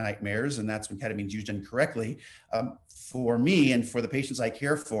caused nightmares, and that's when ketamine is used incorrectly, for me and for the patients I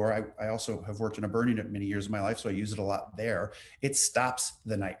care for, I also have worked in a burn unit many years of my life, so I use it a lot there. It stops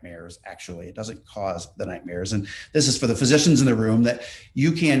the nightmares, actually. It doesn't cause the nightmares. And this is for the physicians in the room, that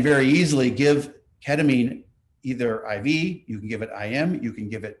you can very easily give ketamine either IV, you can give it IM, you can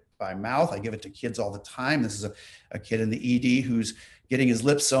give it by mouth. I give it to kids all the time. This is a kid in the ED who's getting his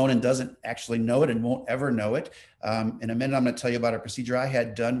lips sewn and doesn't actually know it and won't ever know it. In a minute, I'm going to tell you about a procedure I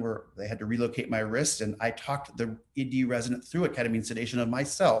had done where they had to relocate my wrist, and I talked the ED resident through a ketamine sedation of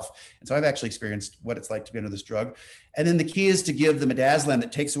myself. And so I've actually experienced what it's like to be under this drug. And then the key is to give the midazolam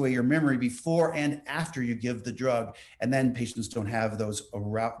that takes away your memory before and after you give the drug. And then patients don't have those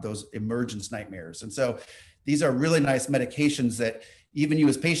emergence nightmares. And so these are really nice medications that even you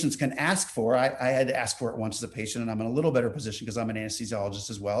as patients can ask for. I had to ask for it once as a patient, and I'm in a little better position because I'm an anesthesiologist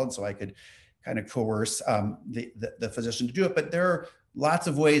as well. And so I could kind of coerce the physician to do it. But there are lots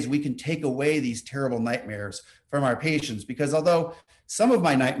of ways we can take away these terrible nightmares from our patients, because although some of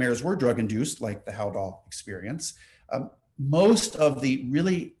my nightmares were drug-induced, like the Haldol experience, most of the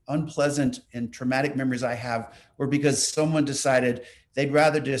really unpleasant and traumatic memories I have were because someone decided they'd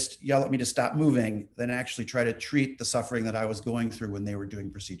rather just yell at me to stop moving than actually try to treat the suffering that I was going through when they were doing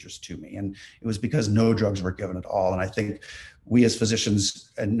procedures to me. And it was because no drugs were given at all. And I think we as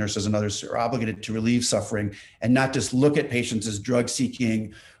physicians and nurses and others are obligated to relieve suffering and not just look at patients as drug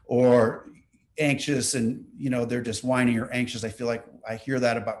seeking or anxious and, they're just whining or anxious. I feel like I hear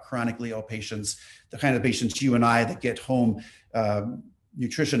that about chronically ill patients, the kind of patients you and I that get home.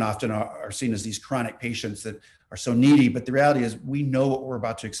 Nutrition often are seen as these chronic patients that are so needy, but the reality is we know what we're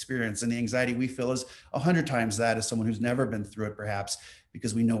about to experience, and the anxiety we feel is 100 times that as someone who's never been through it, perhaps,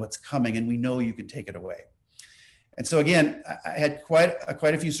 because we know what's coming and we know you can take it away. And so again, I had quite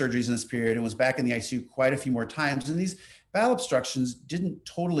a few surgeries in this period and was back in the ICU quite a few more times, and these bowel obstructions didn't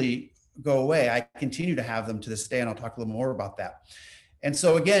totally go away. I continue to have them to this day, and I'll talk a little more about that. And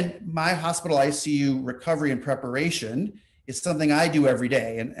so again, my hospital ICU recovery and preparation is something I do every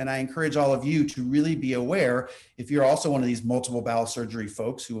day. And I encourage all of you to really be aware, if you're also one of these multiple bowel surgery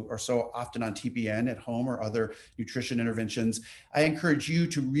folks who are so often on TPN at home or other nutrition interventions, I encourage you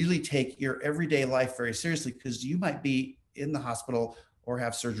to really take your everyday life very seriously, because you might be in the hospital or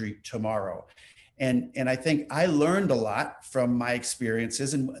have surgery tomorrow. And I think I learned a lot from my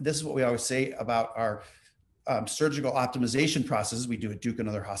experiences. And this is what we always say about our surgical optimization processes we do at Duke and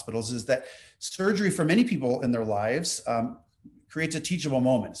other hospitals is that surgery for many people in their lives creates a teachable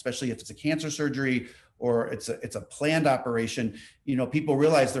moment, especially if it's a cancer surgery or it's a planned operation. You know, people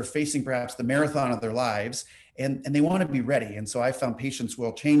realize they're facing perhaps the marathon of their lives, and they want to be ready. And so I found patients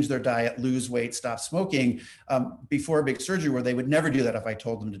will change their diet, lose weight, stop smoking before a big surgery, where they would never do that if I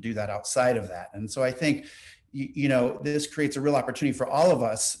told them to do that outside of that. And so I think, you know, this creates a real opportunity for all of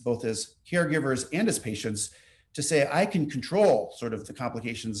us, both as caregivers and as patients, to say, I can control sort of the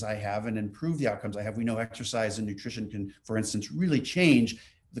complications I have and improve the outcomes I have. We know exercise and nutrition can, for instance, really change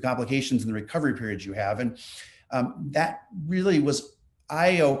the complications and the recovery periods you have. And that really was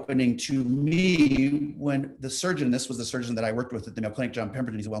eye-opening to me when the surgeon, this was the surgeon that I worked with at the Mayo Clinic, John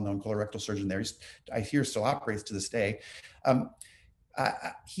Pemberton, he's a well-known colorectal surgeon there. I hear still operates to this day.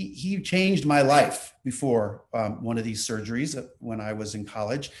 He changed my life before one of these surgeries when I was in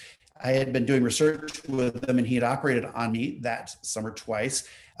college. I had been doing research with him and he had operated on me that summer twice,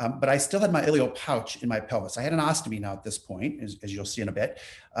 but I still had my ileal pouch in my pelvis. I had an ostomy now at this point, as you'll see in a bit,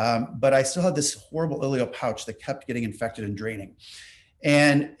 but I still had this horrible ileal pouch that kept getting infected and draining.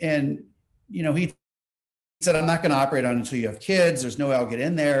 And you know, he said, I'm not going to operate on it until you have kids. There's no way I'll get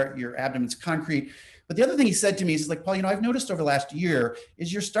in there. Your abdomen's concrete. But the other thing he said to me is like, Paul, you know, I've noticed over the last year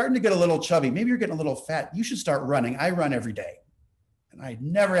is you're starting to get a little chubby. Maybe you're getting a little fat. You should start running. I run every day. And I'd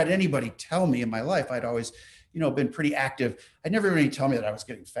never had anybody tell me in my life. I'd always, you know, been pretty active. I'd never really tell me that I was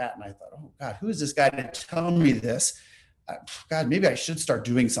getting fat. And I thought, oh God, who is this guy to tell me this? God, maybe I should start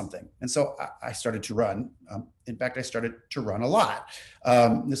doing something. And so I started to run. In fact, I started to run a lot.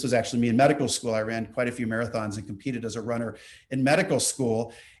 This was actually me in medical school. I ran quite a few marathons and competed as a runner in medical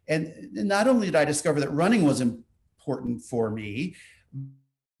school. And not only did I discover that running was important for me,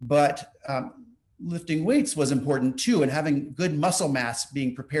 but lifting weights was important too. And having good muscle mass,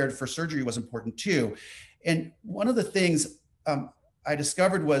 being prepared for surgery was important too. And one of the things I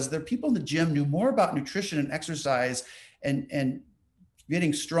discovered was that people in the gym knew more about nutrition and exercise and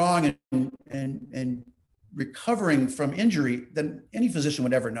getting strong and recovering from injury than any physician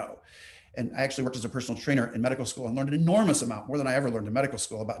would ever know. And I actually worked as a personal trainer in medical school and learned an enormous amount, more than I ever learned in medical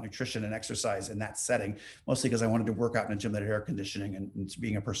school, about nutrition and exercise in that setting, mostly because I wanted to work out in a gym that had air conditioning, and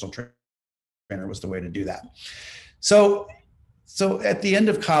being a personal trainer was the way to do that. So at the end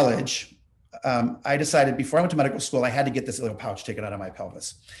of college, I decided before I went to medical school, I had to get this little pouch taken out of my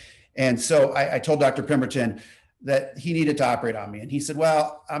pelvis. And so I told Dr. Pemberton that he needed to operate on me. And he said,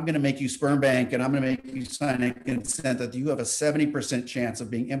 well, I'm going to make you sperm bank and I'm going to make you sign a consent that you have a 70% chance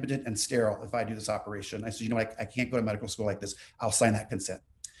of being impotent and sterile if I do this operation. I said, you know, I can't go to medical school like this. I'll sign that consent.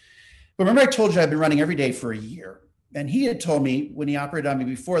 But remember, I told you I've been running every day for a year. And he had told me when he operated on me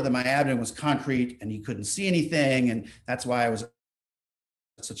before that my abdomen was concrete and he couldn't see anything. And that's why I was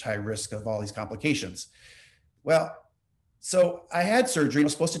at such high risk of all these complications. Well, so I had surgery. It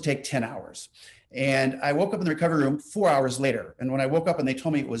was supposed to take 10 hours. And I woke up in the recovery room 4 hours later. And when I woke up and they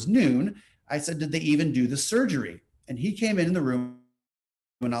told me it was noon, I said, did they even do the surgery? And he came in the room,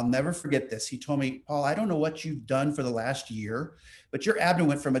 and I'll never forget this. He told me, Paul, I don't know what you've done for the last year, but your abdomen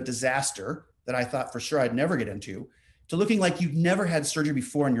went from a disaster that I thought for sure I'd never get into to looking like you'd never had surgery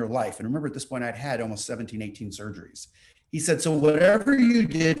before in your life. And remember, at this point, I'd had almost 17, 18 surgeries. He said, so whatever you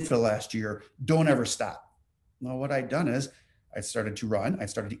did for the last year, don't ever stop. Well, what I'd done is I started to run, I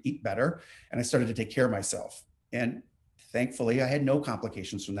started to eat better, and I started to take care of myself. And thankfully, I had no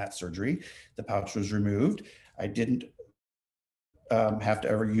complications from that surgery. The pouch was removed. I didn't have to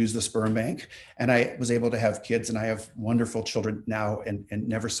ever use the sperm bank. And I was able to have kids, and I have wonderful children now and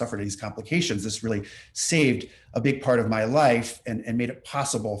never suffered these complications. This really saved a big part of my life and made it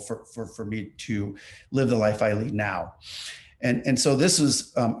possible for me to live the life I lead now. And so this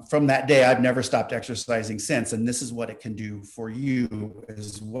is, from that day, I've never stopped exercising since. And this is what it can do for you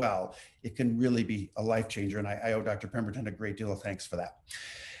as well. It can really be a life changer. And I owe Dr. Pemberton a great deal of thanks for that.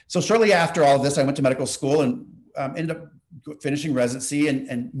 So shortly after all of this, I went to medical school and ended up finishing residency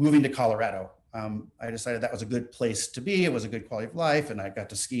and moving to Colorado. I decided that was a good place to be. It was a good quality of life. And I got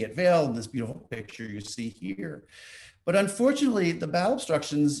to ski at Vail in this beautiful picture you see here. But unfortunately, the bowel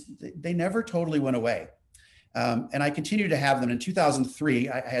obstructions, they never totally went away. And I continued to have them. In 2003,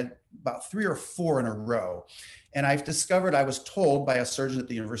 I had about 3 or 4 in a row. And I've discovered, I was told by a surgeon at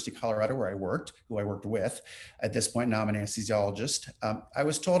the University of Colorado where I worked, who I worked with at this point, now I'm an anesthesiologist. I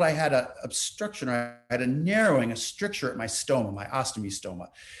was told I had an obstruction, or I had a narrowing, a stricture at my stoma, my ostomy stoma.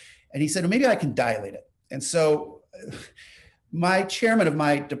 And he said, well, maybe I can dilate it. And so my chairman of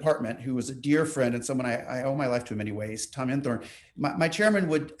my department, who was a dear friend and someone I owe my life to in many ways, Tom Inthorn, my chairman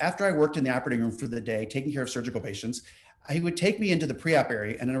would, after I worked in the operating room for the day, taking care of surgical patients, he would take me into the pre-op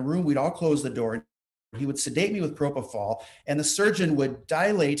area, and in a room, we'd all close the door. He would sedate me with propofol, and the surgeon would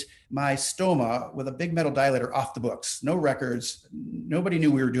dilate my stoma with a big metal dilator off the books. No records. Nobody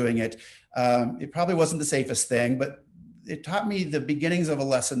knew we were doing it. It probably wasn't the safest thing, but it taught me the beginnings of a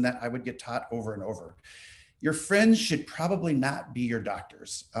lesson that I would get taught over and over. Your friends should probably not be your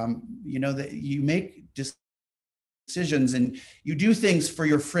doctors. That you make decisions and you do things for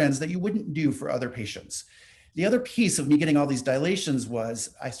your friends that you wouldn't do for other patients. The other piece of me getting all these dilations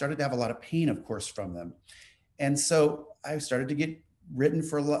was I started to have a lot of pain, of course, from them. And so I started to get written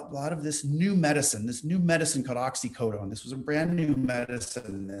for a lot of this new medicine called oxycodone. This was a brand new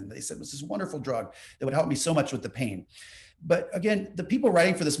medicine. And they said it was this wonderful drug that would help me so much with the pain. But again, the people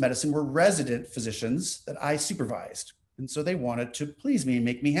writing for this medicine were resident physicians that I supervised. And so they wanted to please me and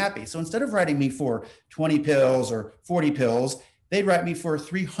make me happy. So instead of writing me for 20 pills or 40 pills, they'd write me for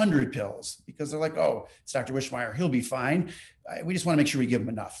 300 pills because they're like, oh, it's Dr. Wischmeyer, he'll be fine. We just want to make sure we give him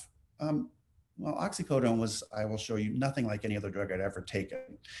enough. Well, oxycodone was, I will show you, nothing like any other drug I'd ever taken.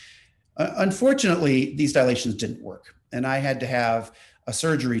 Unfortunately, these dilations didn't work. And I had to have a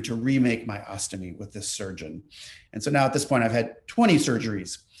surgery to remake my ostomy with this surgeon. And so now at this point, I've had 20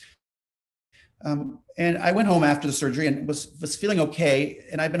 surgeries. And I went home after the surgery and was feeling okay.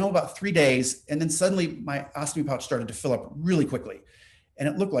 And I'd been home about 3 days. And then suddenly my ostomy pouch started to fill up really quickly. And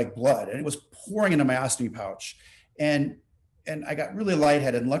it looked like blood. And it was pouring into my ostomy pouch. And I got really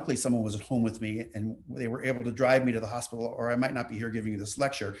lightheaded. And luckily someone was at home with me and they were able to drive me to the hospital, or I might not be here giving you this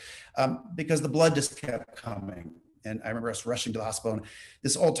lecture, because the blood just kept coming. And I remember us rushing to the hospital, and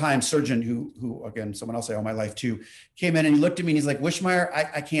this old-time surgeon who again, someone else I owe my life to, came in and he looked at me and he's like, Wischmeyer,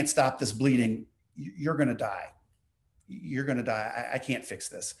 I can't stop this bleeding. You're going to die. You're going to die. I can't fix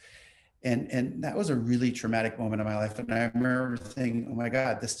this. And that was a really traumatic moment in my life. And I remember thinking, oh my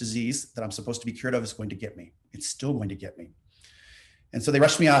God, this disease that I'm supposed to be cured of is going to get me. It's still going to get me. And so they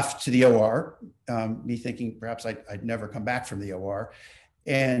rushed me off to the OR, me thinking perhaps I'd never come back from the OR.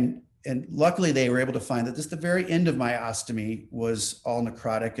 And luckily they were able to find that just the very end of my ostomy was all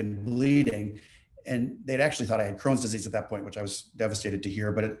necrotic and bleeding. And they'd actually thought I had Crohn's disease at that point, which I was devastated to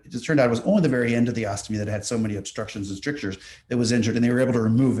hear. But it just turned out it was only the very end of the ostomy that had so many obstructions and strictures that was injured, and they were able to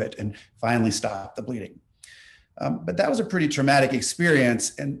remove it and finally stop the bleeding. But that was a pretty traumatic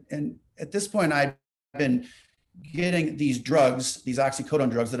experience. And at this point, I'd been getting these drugs, these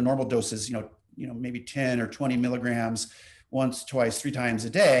oxycodone drugs that are normal doses, maybe 10 or 20 milligrams once, twice, 3 times a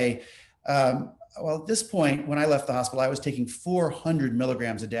day. Well, at this point, when I left the hospital, I was taking 400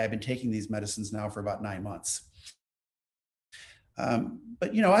 milligrams a day. I've been taking these medicines now for about 9 months.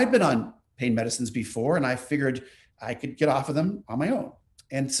 But I'd been on pain medicines before, and I figured I could get off of them on my own.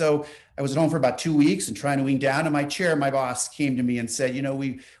 And so I was at home for about 2 weeks and trying to wean down. In my chair, my boss came to me and said,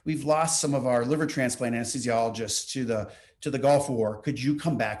 we've lost some of our liver transplant anesthesiologists to the Gulf War. Could you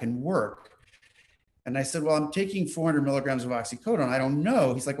come back and work? And I said, well, I'm taking 400 milligrams of oxycodone. I don't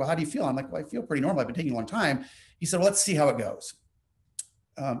know. He's like, well, how do you feel? I'm like, well, I feel pretty normal. I've been taking a long time. He said, well, let's see how it goes.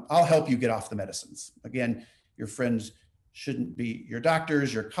 I'll help you get off the medicines. Again, your friends shouldn't be your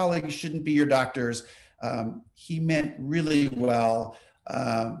doctors. Your colleagues shouldn't be your doctors. He meant really well,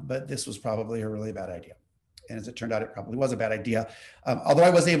 but this was probably a really bad idea. And as it turned out, it probably was a bad idea. Although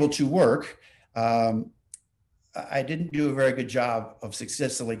I was able to work, I didn't do a very good job of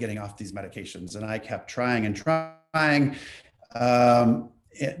successfully getting off these medications. And I kept trying and trying,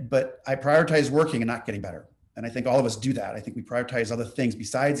 but I prioritized working and not getting better. And I think all of us do that. I think we prioritize other things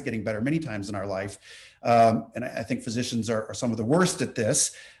besides getting better many times in our life. And I think physicians are some of the worst at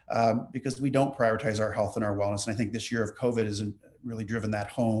this because we don't prioritize our health and our wellness. And I think this year of COVID has really driven that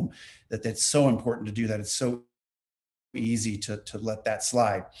home, that it's so important to do that. It's so easy to let that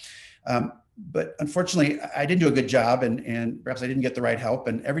slide. But unfortunately, I didn't do a good job, and perhaps I didn't get the right help.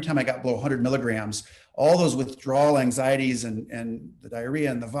 And every time I got below 100 milligrams, all those withdrawal anxieties and the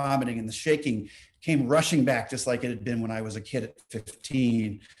diarrhea and the vomiting and the shaking came rushing back, just like it had been when I was a kid at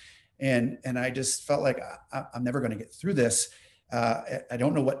 15. And I just felt like I'm never going to get through this. I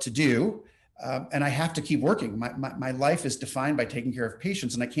don't know what to do. And I have to keep working. My life is defined by taking care of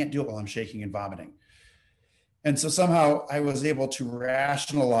patients, and I can't do it while I'm shaking and vomiting. And so somehow I was able to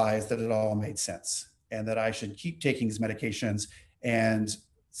rationalize that it all made sense and that I should keep taking these medications. And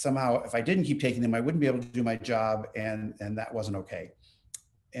somehow, if I didn't keep taking them, I wouldn't be able to do my job, and that wasn't okay.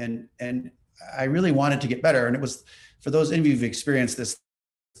 And I really wanted to get better. And it was, for those of you who've experienced this,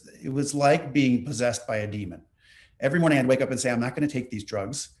 it was like being possessed by a demon. Every morning I'd wake up and say, I'm not going to take these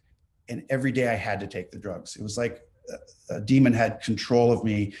drugs. And every day I had to take the drugs. It was like a demon had control of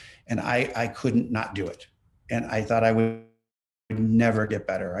me, and I couldn't not do it. And I thought I would never get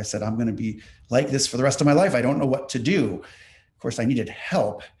better. I said, I'm going to be like this for the rest of my life. I don't know what to do. Of course, I needed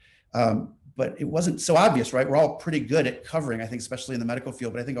help, but but it wasn't so obvious, right? We're all pretty good at covering, I think, especially in the medical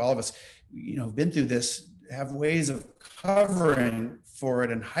field, but I think all of us, have been through this, have ways of covering for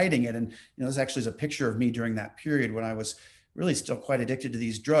it and hiding it. And, this actually is a picture of me during that period when I was really still quite addicted to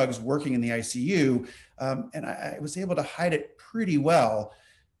these drugs, working in the ICU. And I was able to hide it pretty well,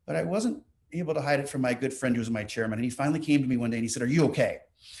 but I wasn't able to hide it from my good friend who was my chairman. And he finally came to me one day and he said, "Are you okay?"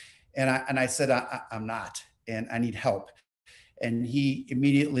 And I said, I'm not, and I need help. And he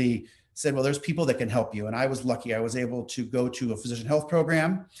immediately said, "Well, there's people that can help you." And I was lucky. I was able to go to a physician health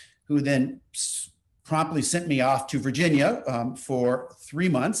program, who then promptly sent me off to Virginia for 3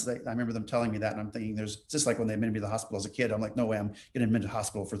 months. I remember them telling me that, and I'm thinking, there's just like when they admitted me to the hospital as a kid, I'm like, no way I'm getting admitted to the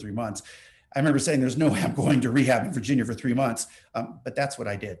hospital for 3 months. I remember saying, there's no way I'm going to rehab in Virginia for 3 months. But that's what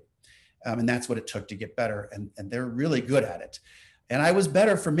I did. And that's what it took to get better. And they're really good at it. And I was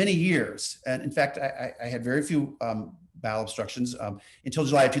better for many years. And in fact, I had very few bowel obstructions until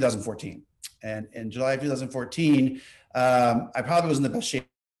July of 2014. And in July of 2014, I probably was in the best shape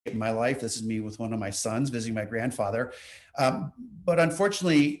in my life. This is me with one of my sons visiting my grandfather. But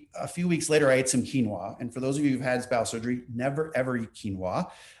unfortunately, a few weeks later, I ate some quinoa. And for those of you who've had bowel surgery, never ever eat quinoa.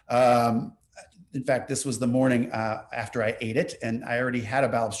 In fact, this was the morning after I ate it, and I already had a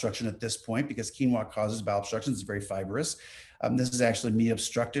bowel obstruction at this point because quinoa causes bowel obstructions. It's very fibrous. This is actually me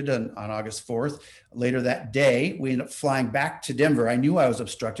obstructed on August 4th. Later that day, we ended up flying back to Denver. I knew I was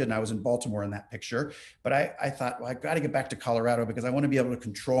obstructed, and I was in Baltimore in that picture. But I thought, well, I've got to get back to Colorado because I want to be able to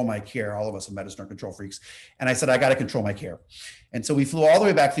control my care. All of us in medicine are control freaks. And I said, I got to control my care. And so we flew all the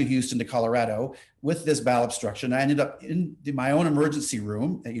way back through Houston to Colorado with this bowel obstruction. I ended up in my own emergency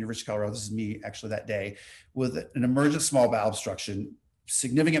room at University of Colorado. This is me actually that day with an emergent small bowel obstruction,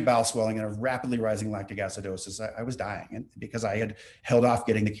 significant bowel swelling, and a rapidly rising lactic acidosis. I was dying because I had held off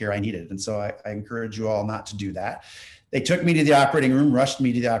getting the care I needed. And so I encourage you all not to do that. They took me to the operating room, rushed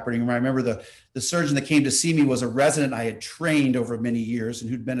me to the operating room. I remember the surgeon that came to see me was a resident I had trained over many years and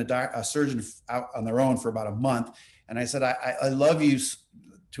who'd been a surgeon out on their own for about a month. And I said, I love you,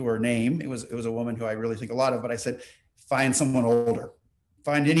 to her name. It was a woman who I really think a lot of, but I said, find someone older.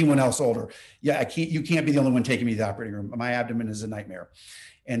 Find anyone else older. Yeah, you can't be the only one taking me to the operating room. My abdomen is a nightmare.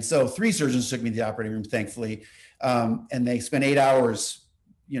 And so 3 surgeons took me to the operating room, thankfully. And they spent 8 hours,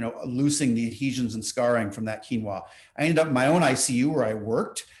 loosing the adhesions and scarring from that quinoa. I ended up in my own ICU where I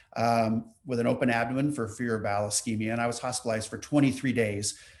worked with an open abdomen for fear of bowel ischemia. And I was hospitalized for 23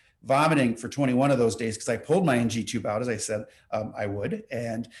 days, vomiting for 21 of those days because I pulled my NG tube out, as I said I would.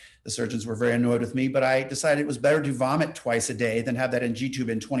 And the surgeons were very annoyed with me, but I decided it was better to vomit twice a day than have that NG tube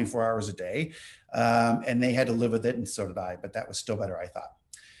in 24 hours a day. And they had to live with it, and so did I, but that was still better, I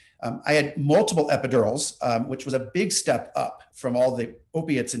thought. I had multiple epidurals, which was a big step up from all the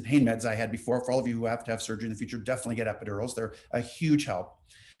opiates and pain meds I had before. For all of you who have to have surgery in the future, definitely get epidurals. They're a huge help.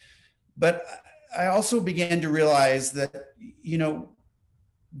 But I also began to realize that,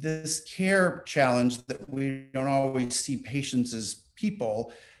 this care challenge that we don't always see patients as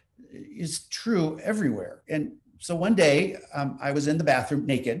people is true everywhere. And so one day I was in the bathroom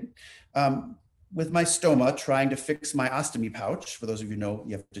naked with my stoma trying to fix my ostomy pouch. For those of you who know,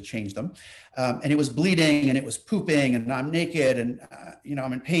 you have to change them. And it was bleeding and it was pooping and I'm naked and,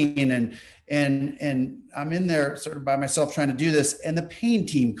 I'm in pain and I'm in there sort of by myself trying to do this. And the pain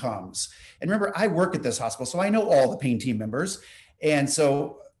team comes. And remember, I work at this hospital, so I know all the pain team members. And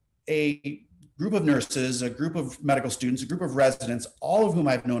so a group of nurses, a group of medical students, a group of residents, all of whom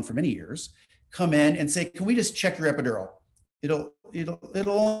I've known for many years, come in and say, can we just check your epidural? It'll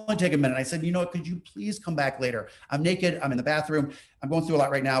only take a minute. I said, could you please come back later? I'm naked, I'm in the bathroom, I'm going through a lot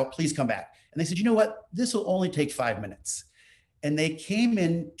right now, please come back. And they said, you know what? This will only take 5 minutes. And they came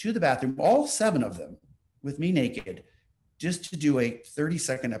in to the bathroom, all 7 of them, with me naked, just to do a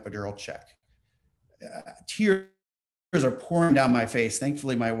 30-second epidural check. Tears are pouring down my face.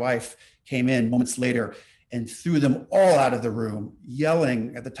 Thankfully, my wife came in moments later and threw them all out of the room,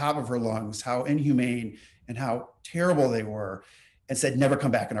 yelling at the top of her lungs how inhumane and how terrible they were, and said, never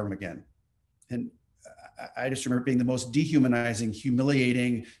come back in our room again. And I just remember being the most dehumanizing,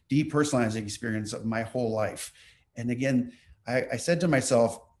 humiliating, depersonalizing experience of my whole life. And again, I said to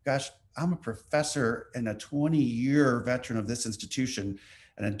myself, gosh, I'm a professor and a 20-year veteran of this institution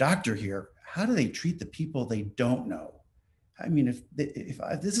and a doctor here. How do they treat the people they don't know? I mean, if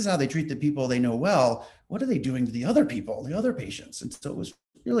this is how they treat the people they know well, what are they doing to the other people, the other patients? And so it was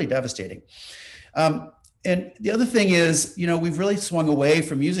really devastating. And the other thing is, we've really swung away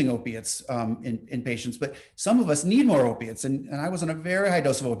from using opiates in patients, but some of us need more opiates. And I was on a very high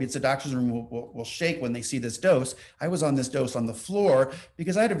dose of opiates. The doctor's room will shake when they see this dose. I was on this dose on the floor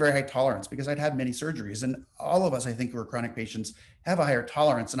because I had a very high tolerance, because I'd had many surgeries. And all of us, I think, who are chronic patients have a higher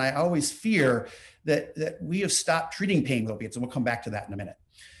tolerance. And I always fear that we have stopped treating pain with opiates. And we'll come back to that in a minute.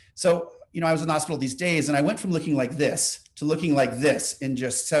 So, I was in the hospital these days, and I went from looking like this to looking like this in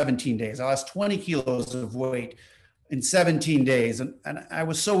just 17 days. I lost 20 kilos of weight in 17 days. And I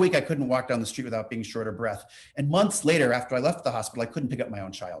was so weak, I couldn't walk down the street without being short of breath. And months later, after I left the hospital, I couldn't pick up my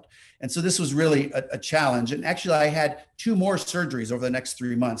own child. And so this was really a challenge. And actually, I had 2 more surgeries over the next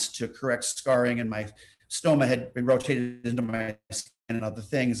 3 months to correct scarring, and my stoma had been rotated into my skin and other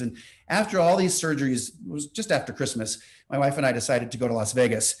things. And after all these surgeries, it was just after Christmas, my wife and I decided to go to Las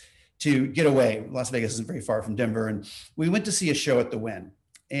Vegas to get away. Las Vegas isn't very far from Denver. And we went to see a show at the Wynn.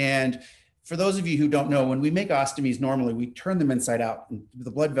 And for those of you who don't know, when we make ostomies, normally we turn them inside out. And the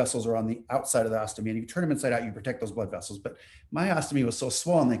blood vessels are on the outside of the ostomy. And if you turn them inside out, you protect those blood vessels. But my ostomy was so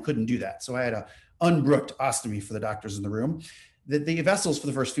swollen, they couldn't do that. So I had an unbrooked ostomy for the doctors in the room. The vessels for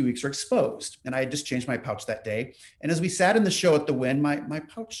the first few weeks are exposed. And I had just changed my pouch that day. And as we sat in the show at the Wynn, my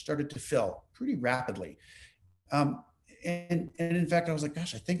pouch started to fill pretty rapidly. And in fact, I was like,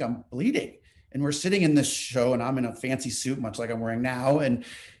 gosh, I think I'm bleeding. And we're sitting in this show, and I'm in a fancy suit, much like I'm wearing now. And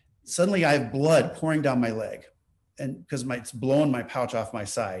suddenly I have blood pouring down my leg, and because it's blowing my pouch off my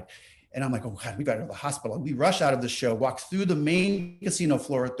side. And I'm like, oh God, we got to go to the hospital. And we rush out of the show, walk through the main casino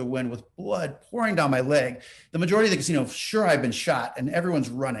floor at the Wynn with blood pouring down my leg. The majority of the casino, sure, I've been shot, and everyone's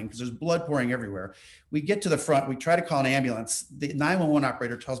running because there's blood pouring everywhere. We get to the front, we try to call an ambulance. The 911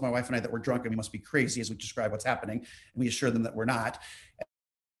 operator tells my wife and I that we're drunk and we must be crazy as we describe what's happening. And we assure them that we're not.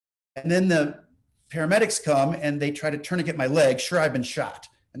 And then the paramedics come and they try to tourniquet my leg. Sure, I've been shot.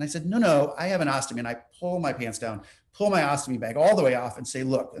 And I said, no, I have an ostomy. And I pull my pants down, pull my ostomy bag all the way off and say,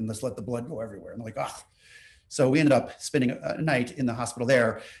 look, and let's let the blood go everywhere. And I'm like, oh. So we ended up spending a night in the hospital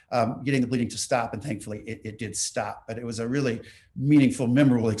there, getting the bleeding to stop. And thankfully it did stop. But it was a really meaningful,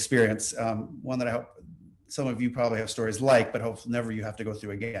 memorable experience. One that I hope some of you probably have stories like, but hopefully never you have to go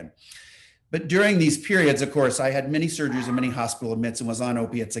through again. But during these periods, of course, I had many surgeries and many hospital admits and was on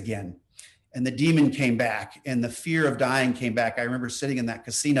opiates again. And the demon came back and the fear of dying came back. I remember sitting in that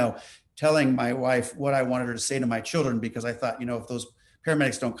casino telling my wife what I wanted her to say to my children, because I thought, if those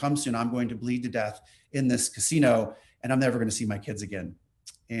paramedics don't come soon, I'm going to bleed to death in this casino and I'm never going to see my kids again.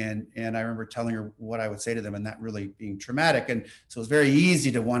 And I remember telling her what I would say to them, and that really being traumatic. And so it was very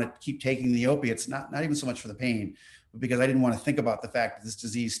easy to want to keep taking the opiates, not even so much for the pain, but because I didn't want to think about the fact that this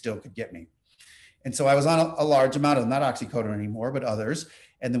disease still could get me. And so I was on a large amount of, not oxycodone anymore, but others.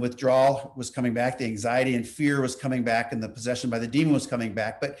 And the withdrawal was coming back, the anxiety and fear was coming back, and the possession by the demon was coming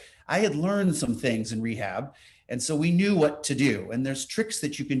back. But I had learned some things in rehab. And so we knew what to do. And there's tricks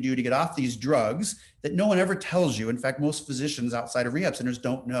that you can do to get off these drugs that no one ever tells you. In fact, most physicians outside of rehab centers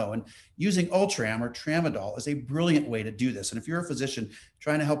don't know. And using Ultram or Tramadol is a brilliant way to do this. And if you're a physician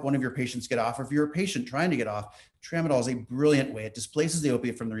trying to help one of your patients get off, or if you're a patient trying to get off, Tramadol is a brilliant way. It displaces the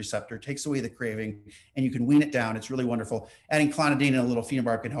opiate from the receptor, takes away the craving, and you can wean it down. It's really wonderful. Adding clonidine and a little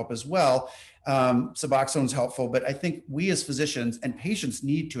phenobarb can help as well. Suboxone is helpful, but I think we as physicians and patients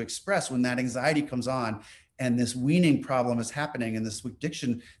need to express when that anxiety comes on and this weaning problem is happening and this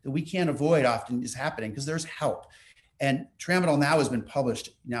addiction that we can't avoid often is happening, because there's help. And Tramadol now has been published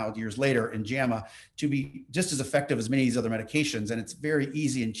now years later in JAMA to be just as effective as many of these other medications. And it's very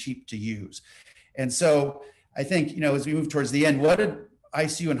easy and cheap to use. And so I think, as we move towards the end, what did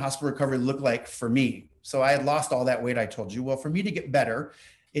ICU and hospital recovery look like for me? So I had lost all that weight, I told you. Well, for me to get better,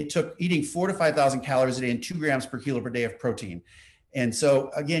 it took eating 4,000 to 5,000 calories a day and 2 grams per kilo per day of protein. And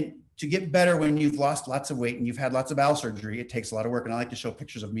so again, to get better when you've lost lots of weight and you've had lots of bowel surgery, it takes a lot of work. And I like to show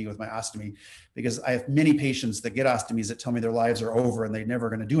pictures of me with my ostomy, because I have many patients that get ostomies that tell me their lives are over and they're never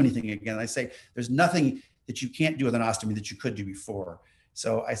going to do anything again. I say, there's nothing that you can't do with an ostomy that you could do before.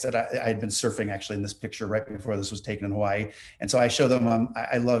 So I said I had been surfing actually in this picture right before this was taken in Hawaii. And so I show them,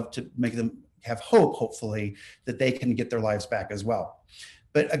 I love to make them have hope, hopefully, that they can get their lives back as well.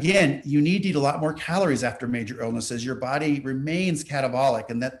 But again, you need to eat a lot more calories after major illnesses. Your body remains catabolic.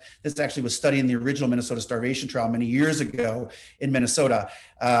 And this actually was studied in the original Minnesota starvation trial many years ago in Minnesota,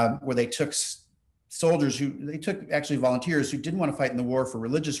 where they took volunteers who didn't want to fight in the war for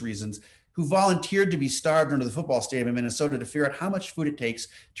religious reasons, who volunteered to be starved under the football stadium in Minnesota to figure out how much food it takes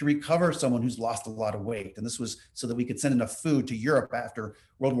to recover someone who's lost a lot of weight. And this was so that we could send enough food to Europe after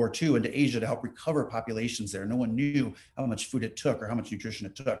World War II and to Asia to help recover populations there. No one knew how much food it took or how much nutrition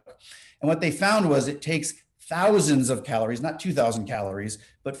it took. And what they found was it takes thousands of calories, not 2,000 calories,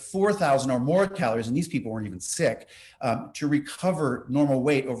 but 4,000 or more calories, and these people weren't even sick, to recover normal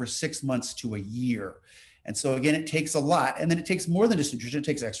weight over 6 months to a year. And so again, it takes a lot. And then it takes more than just nutrition, it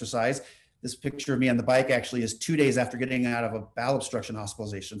takes exercise. This picture of me on the bike actually is 2 days after getting out of a bowel obstruction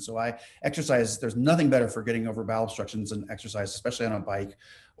hospitalization. So I exercise. There's nothing better for getting over bowel obstructions than exercise, especially on a bike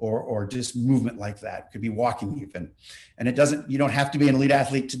or just movement like that. It could be walking even. And you don't have to be an elite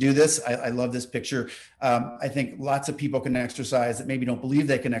athlete to do this. I love this picture. I think lots of people can exercise that maybe don't believe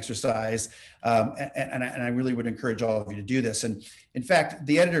they can exercise. And I really would encourage all of you to do this. And in fact,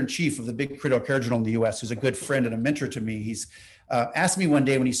 the editor-in-chief of the big critical care journal in the US, who's a good friend and a mentor to me, he's asked me one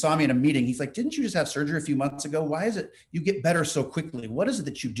day when he saw me in a meeting, he's like, didn't you just have surgery a few months ago? Why is it you get better so quickly? What is it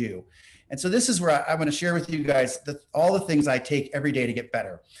that you do? And so this is where I'm going to share with you guys all the things I take every day to get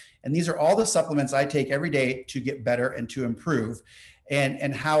better. And these are all the supplements I take every day to get better and to improve,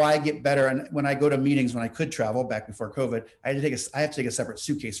 and how I get better. And when I go to meetings, when I could travel back before COVID, I have to take a separate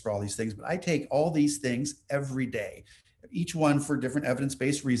suitcase for all these things, but I take all these things every day, each one for different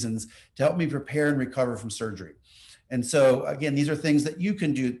evidence-based reasons to help me prepare and recover from surgery. And so again, these are things that you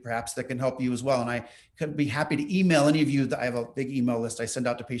can do perhaps that can help you as well. And I could be happy to email any of you. I have a big email list I send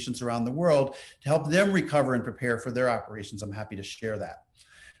out to patients around the world to help them recover and prepare for their operations. I'm happy to share that.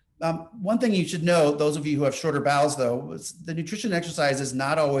 One thing you should know, those of you who have shorter bowels though, is the nutrition exercise is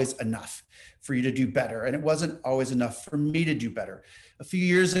not always enough for you to do better. And it wasn't always enough for me to do better. Just a few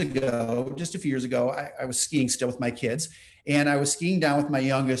years ago, I was skiing still with my kids, and I was skiing down with my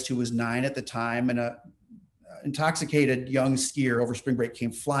youngest, who was 9 at the time, and a intoxicated young skier over spring break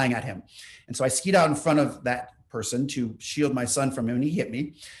came flying at him. And so I skied out in front of that person to shield my son from him, and he hit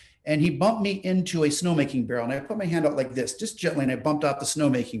me. And he bumped me into a snowmaking barrel. And I put my hand out like this, just gently, and I bumped out the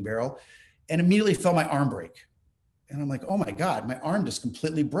snowmaking barrel and immediately felt my arm break. And I'm like, oh my God, my arm just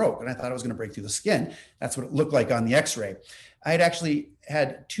completely broke. And I thought I was going to break through the skin. That's what it looked like on the x-ray. I had actually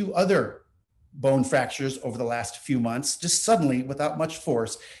had 2 other bone fractures over the last few months, just suddenly without much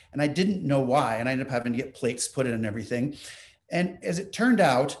force. And I didn't know why. And I ended up having to get plates put in and everything. And as it turned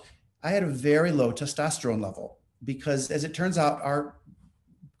out, I had a very low testosterone level, because as it turns out, our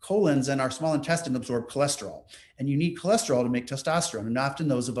colons and our small intestine absorb cholesterol, and you need cholesterol to make testosterone. And often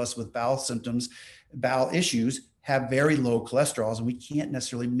those of us with bowel symptoms, bowel issues, have very low cholesterols, and we can't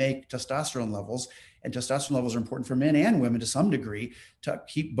necessarily make testosterone levels. And testosterone levels are important for men and women to some degree to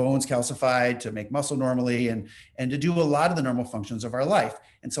keep bones calcified, to make muscle normally, and to do a lot of the normal functions of our life.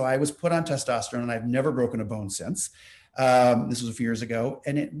 And so I was put on testosterone, and I've never broken a bone since. This was a few years ago,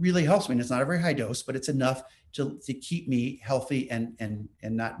 and it really helps me. And it's not a very high dose, but it's enough to keep me healthy and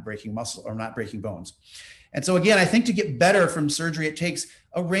not breaking muscle or not breaking bones. And so again, I think to get better from surgery, it takes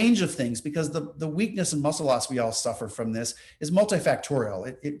a range of things, because the weakness and muscle loss we all suffer from this is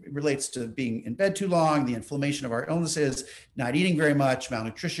multifactorial. It relates to being in bed too long, the inflammation of our illnesses, not eating very much,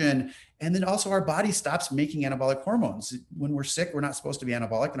 malnutrition, and then also our body stops making anabolic hormones. When we're sick, we're not supposed to be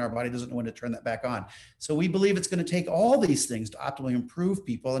anabolic, and our body doesn't know when to turn that back on. So we believe it's going to take all these things to optimally improve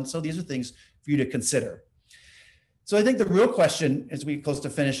people. And so these are things for you to consider. So I think the real question as we get close to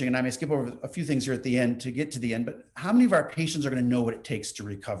finishing, and I may skip over a few things here at the end to get to the end, but how many of our patients are going to know what it takes to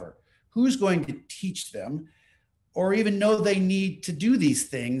recover? Who's going to teach them, or even know they need to do these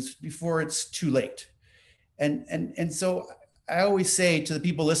things before it's too late? And so I always say to the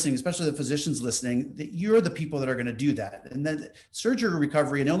people listening, especially the physicians listening, that you're the people that are going to do that. And then surgery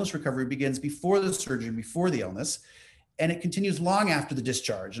recovery and illness recovery begins before the surgery, before the illness. And it continues long after the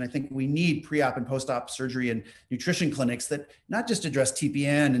discharge. And I think we need pre-op and post-op surgery and nutrition clinics that not just address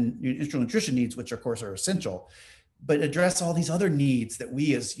TPN and enteral nutrition needs, which of course are essential, but address all these other needs that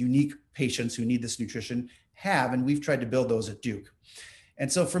we as unique patients who need this nutrition have. And we've tried to build those at Duke.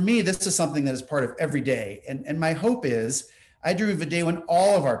 And so for me, this is something that is part of every day. And my hope is I dream of a day when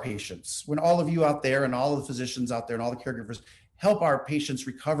all of our patients, when all of you out there and all of the physicians out there and all the caregivers help our patients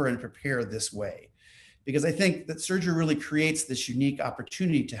recover and prepare this way. Because I think that surgery really creates this unique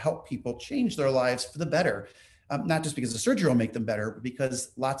opportunity to help people change their lives for the better. Not just because the surgery will make them better, but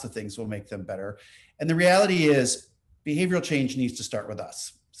because lots of things will make them better. And the reality is behavioral change needs to start with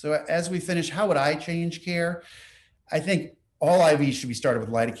us. So as we finish, how would I change care? I think all IVs should be started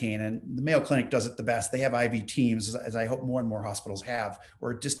with lidocaine, and the Mayo Clinic does it the best. They have IV teams, as I hope more and more hospitals have,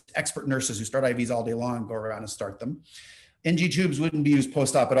 or just expert nurses who start IVs all day long, go around and start them. NG tubes wouldn't be used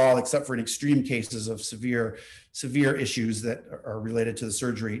post-op at all, except for in extreme cases of severe issues that are related to the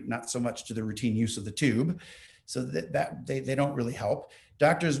surgery, not so much to the routine use of the tube. So that they don't really help.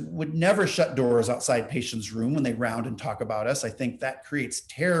 Doctors would never shut doors outside patients' room when they round and talk about us. I think that creates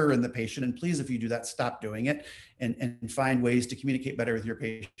terror in the patient. And please, if you do that, stop doing it and find ways to communicate better with your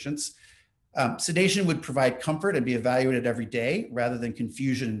patients. Sedation would provide comfort and be evaluated every day rather than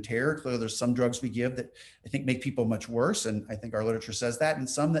confusion and terror. Clearly, there's some drugs we give that I think make people much worse, and I think our literature says that, and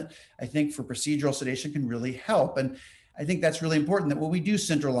some that I think for procedural sedation can really help. And I think that's really important that when we do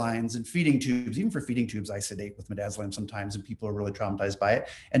central lines and feeding tubes, even for feeding tubes, I sedate with midazolam sometimes, and people are really traumatized by it,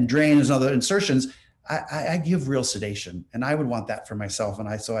 and drains and other insertions. I give real sedation, and I would want that for myself.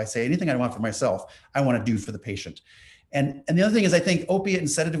 And so I say anything I want for myself, I want to do for the patient. And the other thing is, I think opiate and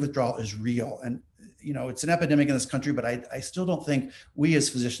sedative withdrawal is real. And, it's an epidemic in this country, but I still don't think we as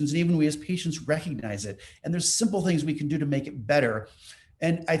physicians and even we as patients recognize it. And there's simple things we can do to make it better.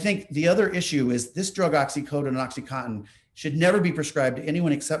 And I think the other issue is this drug, oxycodone and OxyContin, should never be prescribed to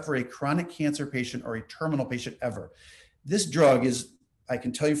anyone except for a chronic cancer patient or a terminal patient ever. This drug is, I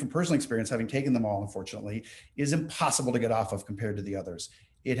can tell you from personal experience, having taken them all, unfortunately, is impossible to get off of compared to the others.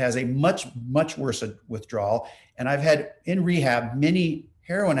 It has a much, much worse withdrawal. And I've had in rehab, many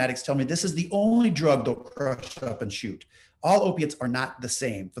heroin addicts tell me this is the only drug they'll crush up and shoot. All opiates are not the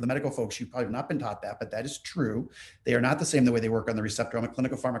same. For the medical folks, you've probably not been taught that, but that is true. They are not the same the way they work on the receptor. I'm a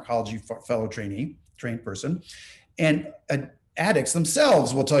clinical pharmacology fellow trained person. And addicts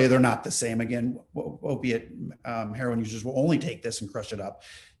themselves will tell you they're not the same. Again, opiate heroin users will only take this and crush it up.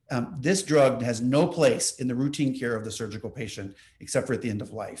 This drug has no place in the routine care of the surgical patient except for at the end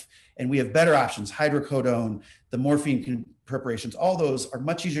of life. And we have better options. Hydrocodone, the morphine preparations, all those are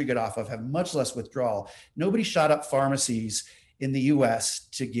much easier to get off of, have much less withdrawal. Nobody shot up pharmacies in the US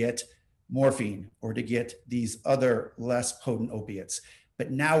to get morphine or to get these other less potent opiates.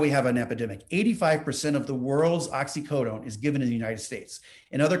 But now we have an epidemic. 85% of the world's oxycodone is given in the United States.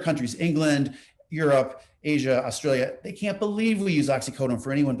 In other countries, England, Europe, Asia, Australia, they can't believe we use oxycodone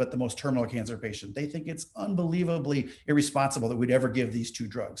for anyone but the most terminal cancer patient. They think it's unbelievably irresponsible that we'd ever give these two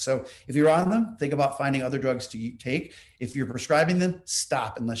drugs. So if you're on them, think about finding other drugs to take. If you're prescribing them,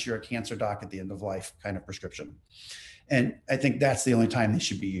 stop unless you're a cancer doc at the end of life kind of prescription. And I think that's the only time they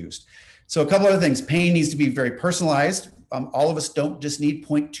should be used. So a couple other things. Pain needs to be very personalized. All of us don't just need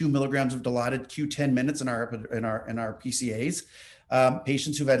 0.2 milligrams of Dilaudid Q10 minutes in our PCAs.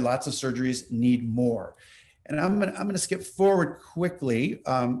 Patients who've had lots of surgeries need more. And I'm going to skip forward quickly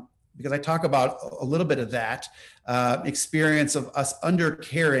because I talk about a little bit of that experience of us under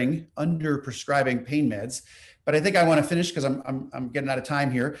prescribing pain meds. But I think I want to finish because I'm getting out of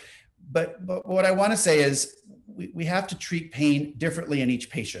time here. But what I want to say is we have to treat pain differently in each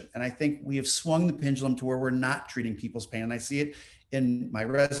patient. And I think we have swung the pendulum to where we're not treating people's pain. And I see it in my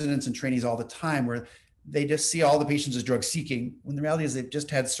residents and trainees all the time where they just see all the patients as drug seeking when the reality is they've just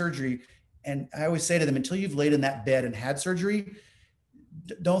had surgery. And I always say to them, until you've laid in that bed and had surgery,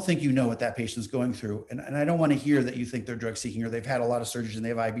 don't think you know what that patient is going through. And I don't want to hear that you think they're drug seeking or they've had a lot of surgeries and they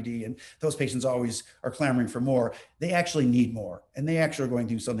have IBD and those patients always are clamoring for more. They actually need more and they actually are going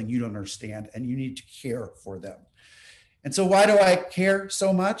through something you don't understand and you need to care for them. And so why do I care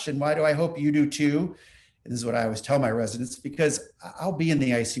so much? And why do I hope you do too? And this is what I always tell my residents, because I'll be in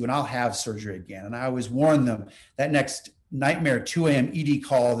the ICU and I'll have surgery again. And I always warn them that next nightmare 2 a.m. ED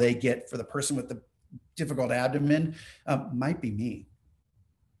call they get for the person with the difficult abdomen might be me.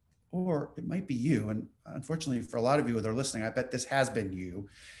 Or it might be you. And unfortunately, for a lot of you that are listening, I bet this has been you.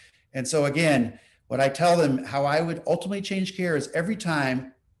 And so again, what I tell them, how I would ultimately change care is every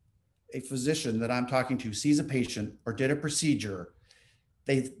time a physician that I'm talking to sees a patient or did a procedure,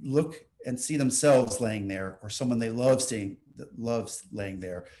 they look and see themselves laying there or someone they love seeing that loves laying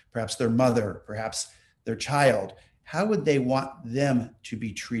there, perhaps their mother, perhaps their child. How would they want them to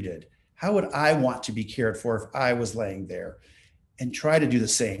be treated? How would I want to be cared for if I was laying there? And try to do the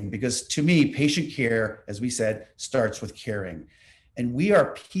same, because to me, patient care, as we said, starts with caring. And we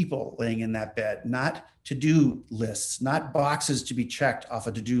are people laying in that bed, not to-do lists, not boxes to be checked off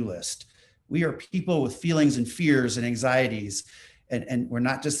a to-do list. We are people with feelings and fears and anxieties. And we're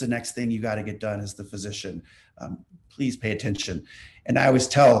not just the next thing you got to get done as the physician. Please pay attention. And I always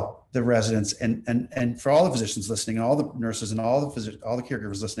tell the residents and for all the physicians listening, and all the nurses and all the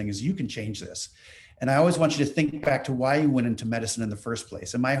caregivers listening, is you can change this. And I always want you to think back to why you went into medicine in the first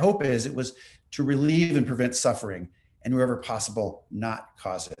place. And my hope is it was to relieve and prevent suffering, and wherever possible, not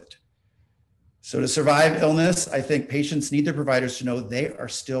cause it. So to survive illness, I think patients need their providers to know they are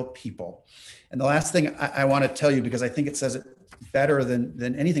still people. And the last thing I want to tell you, because I think it says it better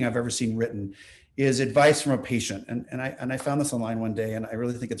than anything I've ever seen written, is advice from a patient. And I found this online one day, and I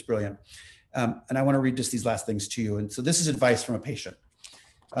really think it's brilliant. And I want to read just these last things to you. And so this is advice from a patient.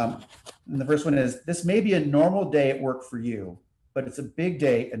 And the first one is, this may be a normal day at work for you, but it's a big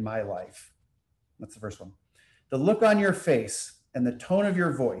day in my life. That's the first one. The look on your face and the tone of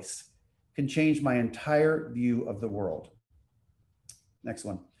your voice can change my entire view of the world. Next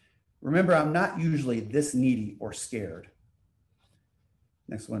one. Remember, I'm not usually this needy or scared.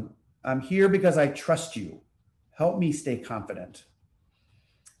 Next one. I'm here because I trust you. Help me stay confident.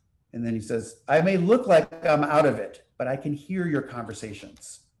 And then he says, I may look like I'm out of it, but I can hear your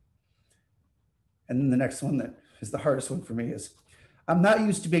conversations. And then the next one that is the hardest one for me is, I'm not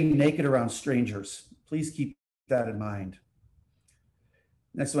used to being naked around strangers. Please keep that in mind.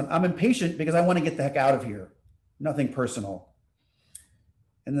 Next one, I'm impatient because I want to get the heck out of here. Nothing personal.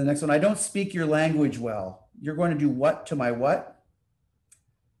 And the next one, I don't speak your language well. You're going to do what to my what?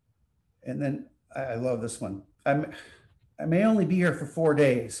 And then I love this one. I may only be here for 4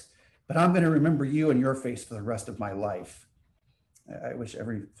 days, but I'm going to remember you and your face for the rest of my life. I wish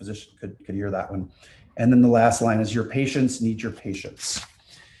every physician could hear that one. And then the last line is, your patients need your patience.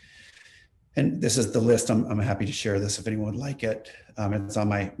 And this is the list. I'm happy to share this if anyone would like it. It's on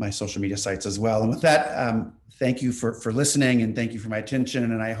my social media sites as well. And with that, thank you for listening, and thank you for my attention.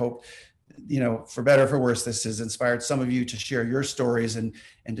 And I hope, for better or for worse, this has inspired some of you to share your stories and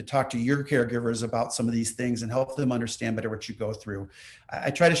to talk to your caregivers about some of these things and help them understand better what you go through. I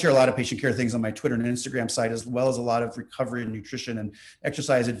try to share a lot of patient care things on my Twitter and Instagram site, as well as a lot of recovery and nutrition and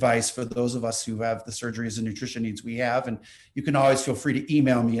exercise advice for those of us who have the surgeries and nutrition needs we have. And you can always feel free to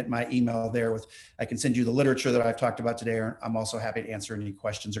email me at my email there. I can send you the literature that I've talked about today, or I'm also happy to answer any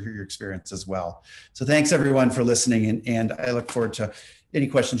questions or hear your experience as well. So thanks everyone for listening, and I look forward to any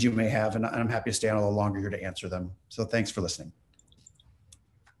questions you may have, and I'm happy to stay on a little longer here to answer them. So thanks for listening.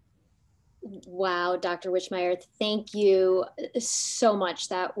 Wow, Dr. Wischmeyer, thank you so much.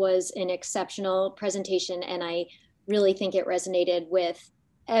 That was an exceptional presentation, and I really think it resonated with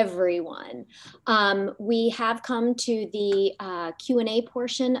everyone. We have come to the Q&A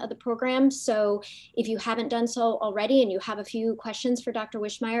portion of the program. So if you haven't done so already and you have a few questions for Dr.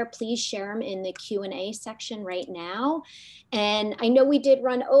 Wischmeyer, please share them in the Q&A section right now. And I know we did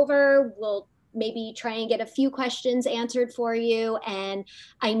run over. We'll maybe try and get a few questions answered for you. And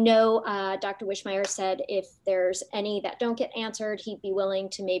I know Dr. Wischmeyer said if there's any that don't get answered, he'd be willing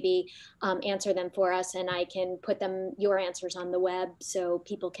to maybe answer them for us, and I can put your answers on the web so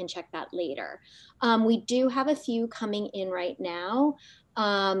people can check that later. We do have a few coming in right now.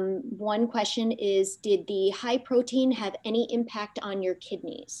 One question is, did the high protein have any impact on your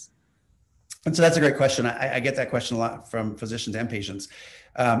kidneys? And so that's a great question. I get that question a lot from physicians and patients.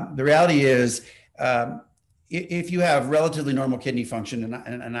 The reality is, if you have relatively normal kidney function,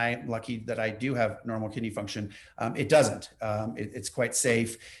 and I'm lucky that I do have normal kidney function, it doesn't. It's quite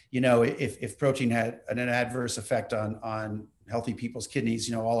safe. If protein had an adverse effect on healthy people's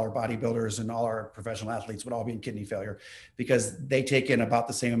kidneys, all our bodybuilders and all our professional athletes would all be in kidney failure, because they take in about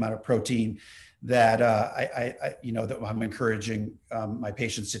the same amount of protein that that I'm encouraging my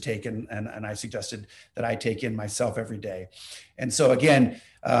patients to take, and I suggested that I take in myself every day. And so again,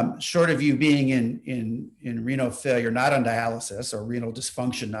 short of you being in renal failure, not on dialysis, or renal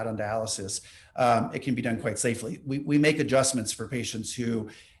dysfunction, not on dialysis, it can be done quite safely. We make adjustments for patients who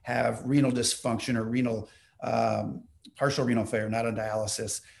have renal dysfunction or renal partial renal failure, not on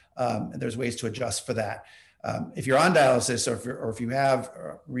dialysis. And there's ways to adjust for that. If you're on dialysis, or if you have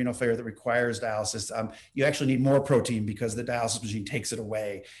renal failure that requires dialysis, you actually need more protein, because the dialysis machine takes it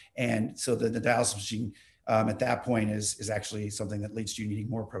away. And so the dialysis machine at that point is actually something that leads to you needing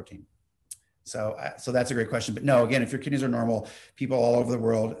more protein. So that's a great question. But no, again, if your kidneys are normal, people all over the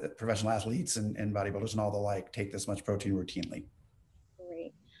world, professional athletes and bodybuilders and all the like, take this much protein routinely.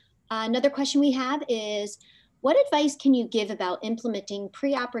 Great. Another question we have is, what advice can you give about implementing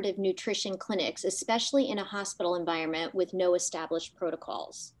preoperative nutrition clinics, especially in a hospital environment with no established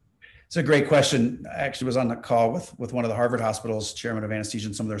protocols? It's a great question. I actually was on the call with one of the Harvard hospitals, chairman of anesthesia,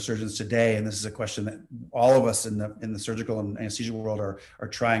 and some of their surgeons today. And this is a question that all of us in the surgical and anesthesia world are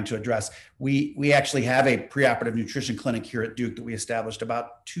trying to address. We actually have a preoperative nutrition clinic here at Duke that we established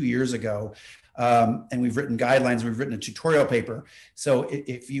about 2 years ago. And we've written guidelines, we've written a tutorial paper. So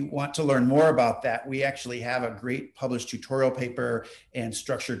if you want to learn more about that, we actually have a great published tutorial paper and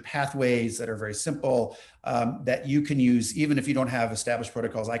structured pathways that are very simple, that you can use even if you don't have established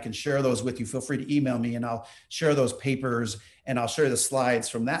protocols. I can share those with you. Feel free to email me, and I'll share those papers, and I'll share the slides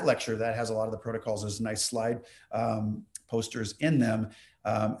from that lecture that has a lot of the protocols. There's nice slide posters in them.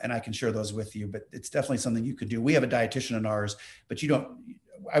 And I can share those with you, but it's definitely something you could do. We have a dietitian in ours, but you don't,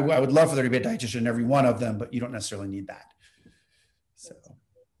 I would love for there to be a dietitian in every one of them, but you don't necessarily need that. So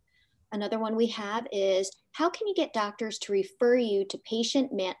another one we have is, how can you get doctors to refer you to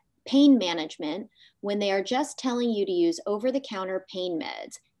pain management when they are just telling you to use over-the-counter pain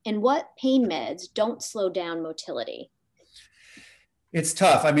meds? And what pain meds don't slow down motility? It's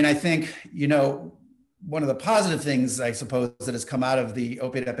tough. I mean, I think, one of the positive things, I suppose, that has come out of the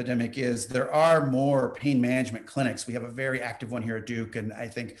opiate epidemic is there are more pain management clinics. We have a very active one here at Duke, and I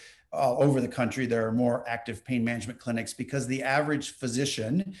think all over the country there are more active pain management clinics because the average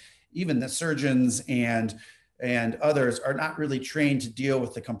physician, even the surgeons and others, are not really trained to deal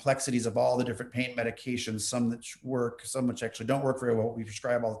with the complexities of all the different pain medications, some that work, some which actually don't work very well. We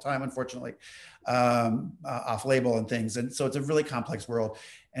prescribe all the time, unfortunately, off label and things. And so it's a really complex world.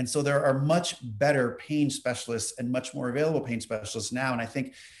 And so there are much better pain specialists and much more available pain specialists now. And I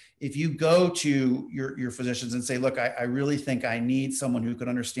think if you go to your physicians and say, look, I really think I need someone who can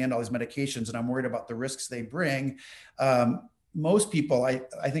understand all these medications and I'm worried about the risks they bring, most people,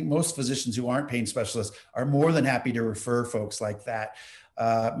 I think most physicians who aren't pain specialists are more than happy to refer folks like that,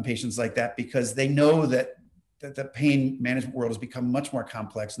 patients like that, because they know that the pain management world has become much more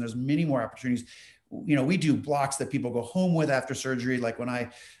complex and there's many more opportunities. You know, we do blocks that people go home with after surgery. Like when I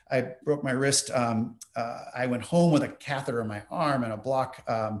broke my wrist, I went home with a catheter in my arm and a block.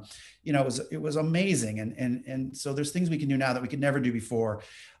 You know, it was amazing. And so there's things we can do now that we could never do before.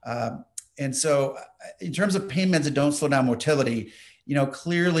 And so in terms of pain meds that don't slow down motility, you know,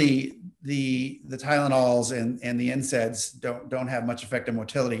 clearly the Tylenols and the NSAIDs don't have much effect on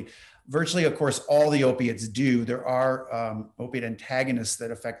motility. Virtually, of course, all the opiates do. There are opiate antagonists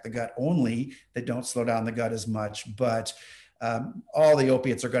that affect the gut only that don't slow down the gut as much, but all the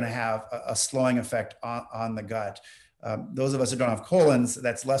opiates are going to have a slowing effect on the gut. Those of us who don't have colons,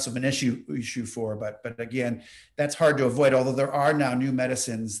 that's less of an issue for, but again, that's hard to avoid, although there are now new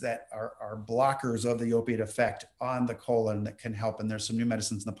medicines that are blockers of the opiate effect on the colon that can help. And there's some new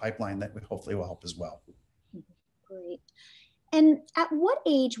medicines in the pipeline that hopefully will help as well. Great. And at what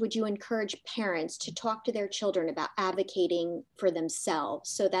age would you encourage parents to talk to their children about advocating for themselves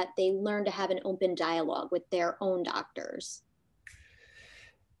so that they learn to have an open dialogue with their own doctors?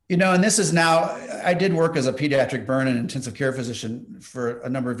 You know, and this is now, I did work as a pediatric burn and intensive care physician for a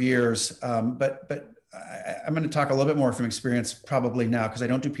number of years, but I'm going to talk a little bit more from experience probably now because I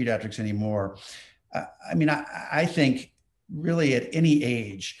don't do pediatrics anymore. I mean, I think really at any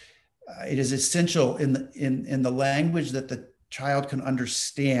age, it is essential in the language that the child can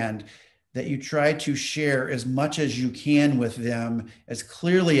understand that you try to share as much as you can with them, as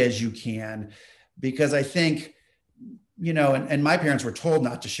clearly as you can, because I think, you know, and my parents were told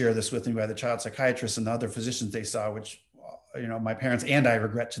not to share this with me by the child psychiatrist and the other physicians they saw, which, you know, my parents and I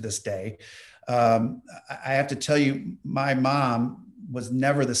regret to this day. I have to tell you, my mom was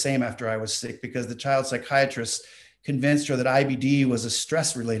never the same after I was sick because the child psychiatrist convinced her that IBD was a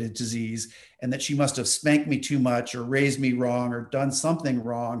stress-related disease and that she must have spanked me too much or raised me wrong or done something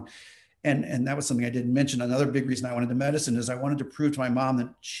wrong. And that was something I didn't mention. Another big reason I went into medicine is I wanted to prove to my mom that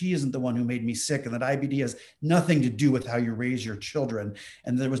she isn't the one who made me sick and that IBD has nothing to do with how you raise your children.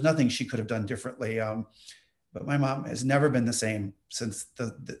 And there was nothing she could have done differently. But my mom has never been the same since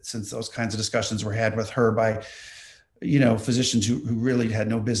those kinds of discussions were had with her by, you know, physicians who really had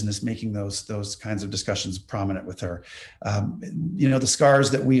no business making those kinds of discussions prominent with her. You know, the scars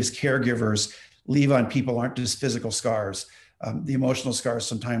that we as caregivers leave on people aren't just physical scars. The emotional scars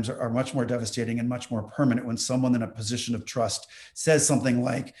sometimes are much more devastating and much more permanent when someone in a position of trust says something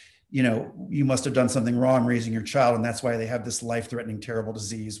like, you know, you must have done something wrong raising your child, and that's why they have this life-threatening, terrible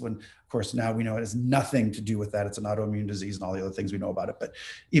disease, when, of course, now we know it has nothing to do with that. It's an autoimmune disease and all the other things we know about it. But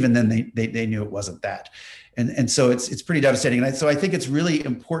even then, they knew it wasn't that. And so it's pretty devastating. And so I think it's really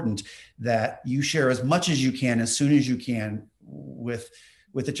important that you share as much as you can, as soon as you can, with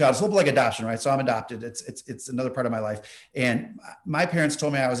the child. It's a little bit like adoption, right? So I'm adopted. It's another part of my life. And my parents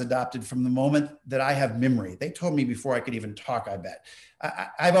told me I was adopted from the moment that I have memory. They told me before I could even talk, I bet.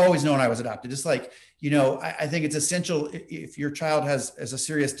 I've always known I was adopted. Just like, you know, I think it's essential if your child has a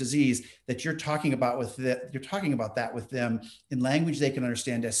serious disease that you're talking about that with them in language they can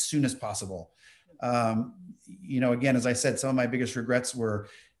understand as soon as possible. You know, again, as I said, some of my biggest regrets were,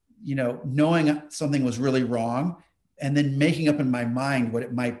 you know, knowing something was really wrong and then making up in my mind what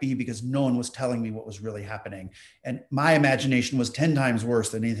it might be because no one was telling me what was really happening. And my imagination was 10 times worse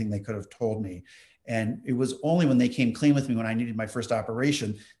than anything they could have told me. And it was only when they came clean with me when I needed my first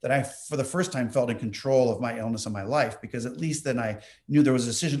operation that I, for the first time, felt in control of my illness and my life, because at least then I knew there was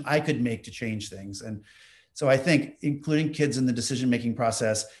a decision I could make to change things. And so I think including kids in the decision-making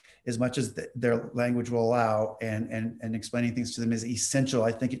process, as much as their language will allow, and explaining things to them is essential.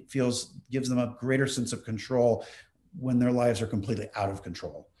 I think it gives them a greater sense of control when their lives are completely out of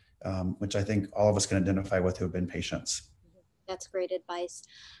control, which I think all of us can identify with who have been patients. That's great advice.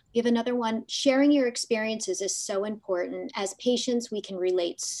 We have another one. Sharing your experiences is so important. As patients, we can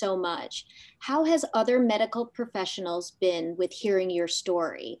relate so much. How has other medical professionals been with hearing your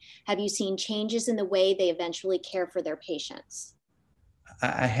story? Have you seen changes in the way they eventually care for their patients?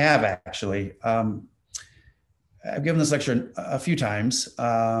 I have actually. I've given this lecture a few times.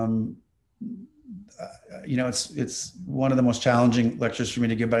 It's one of the most challenging lectures for me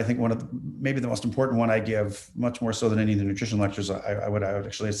to give, but I think maybe the most important one I give, much more so than any of the nutrition lectures I would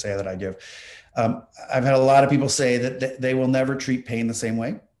actually say that I give. I've had a lot of people say that they will never treat pain the same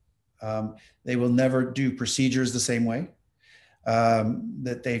way. They will never do procedures the same way.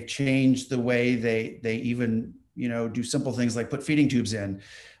 That they've changed the way they even do simple things like put feeding tubes in.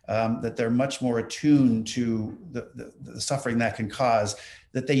 That they're much more attuned to the suffering that can cause,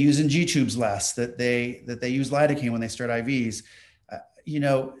 that they use NG tubes less, that they use lidocaine when they start IVs.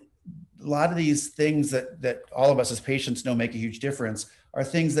 A lot of these things that all of us as patients know make a huge difference are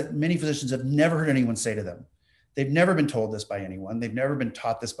things that many physicians have never heard anyone say to them. They've never been told this by anyone. They've never been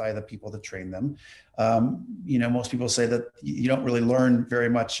taught this by the people that train them. Most people say that you don't really learn very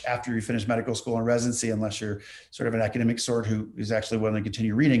much after you finish medical school and residency, unless you're sort of an academic sort who is actually willing to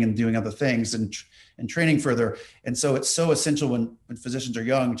continue reading and doing other things and training further. And so it's so essential when physicians are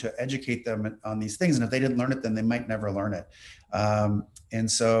young to educate them on these things. And if they didn't learn it, then they might never learn it. I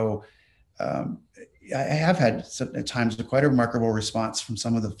have had at times quite a remarkable response from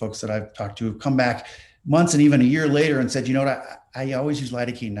some of the folks that I've talked to who've come back months and even a year later and said, I always use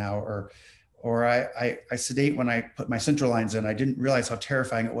lidocaine now, or I sedate when I put my central lines in. I didn't realize how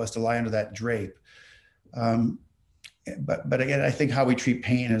terrifying it was to lie under that drape. But again, I think how we treat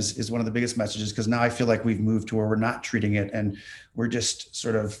pain is one of the biggest messages, because now I feel like we've moved to where we're not treating it and we're just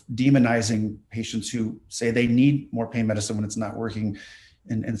sort of demonizing patients who say they need more pain medicine when it's not working.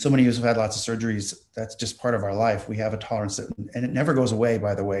 And so many of us have had lots of surgeries. That's just part of our life. We have a tolerance and it never goes away,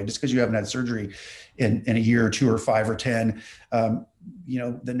 by the way. Just because you haven't had surgery in a year or 2 or 5 or 10,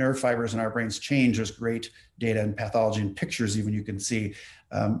 the nerve fibers in our brains change. There's great data and pathology and pictures even you can see.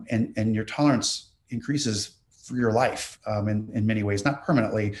 And your tolerance increases for your life in many ways, not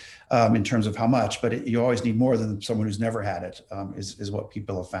permanently in terms of how much, but you always need more than someone who's never had it, is what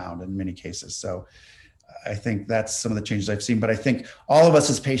people have found in many cases. So I think that's some of the changes I've seen, but I think all of us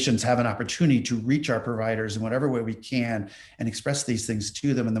as patients have an opportunity to reach our providers in whatever way we can and express these things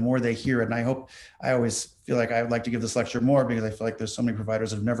to them. And the more they hear it, and I always feel like I would like to give this lecture more, because I feel like there's so many providers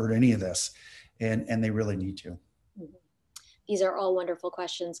that have never heard any of this, and they really need to. These are all wonderful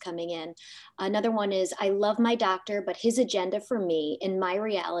questions coming in. Another one is, I love my doctor, but his agenda for me and my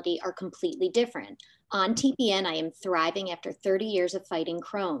reality are completely different. On TPN, I am thriving after 30 years of fighting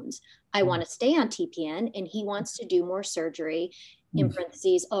Crohn's. I want to stay on TPN, and he wants to do more surgery, in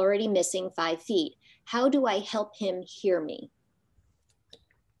parentheses, already missing 5 feet. How do I help him hear me?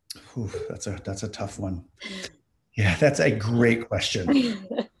 Ooh, that's a tough one. Yeah, that's a great question.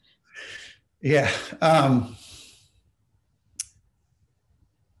 Yeah.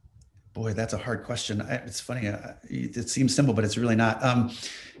 Boy, that's a hard question. It's funny. It seems simple, but it's really not.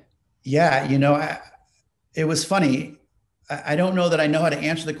 It was funny. I don't know that I know how to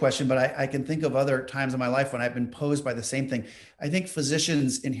answer the question, but I can think of other times in my life when I've been posed by the same thing. I think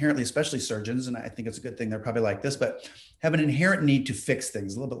physicians inherently, especially surgeons, and I think it's a good thing they're probably like this, but have an inherent need to fix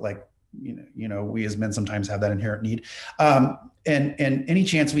things, a little bit like, we as men sometimes have that inherent need. And any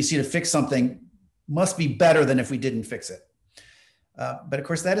chance we see to fix something must be better than if we didn't fix it. But of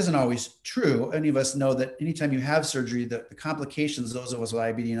course, that isn't always true. Any of us know that anytime you have surgery, the complications, those of us with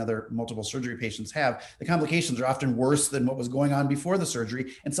IBD and other multiple surgery patients have, the complications are often worse than what was going on before the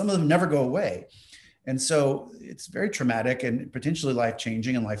surgery, and some of them never go away. And so it's very traumatic and potentially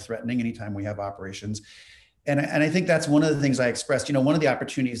life-changing and life-threatening anytime we have operations. And I think that's one of the things I expressed. One of the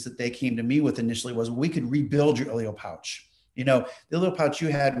opportunities that they came to me with initially was we could rebuild your ileal pouch. The little pouch you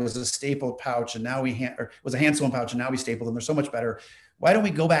had was a stapled pouch, and now was a hand sewn pouch, and now we staple them. They're so much better. Why don't we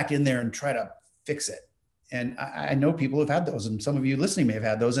go back in there and try to fix it? And I know people have had those, and some of you listening may have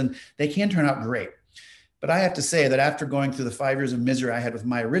had those, and they can turn out great. But I have to say that after going through the 5 years of misery I had with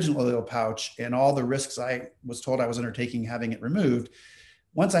my original ileal pouch and all the risks I was told I was undertaking having it removed,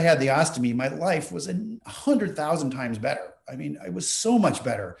 once I had the ostomy, my life was 100,000 times better. I mean, it was so much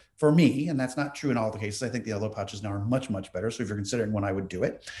better for me. And that's not true in all the cases. I think the ileal pouches now are much, much better. So if you're considering one, I would do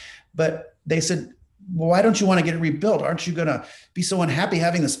it. But they said, well, why don't you want to get it rebuilt? Aren't you going to be so unhappy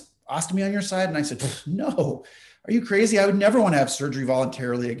having this ostomy on your side? And I said, no, are you crazy? I would never want to have surgery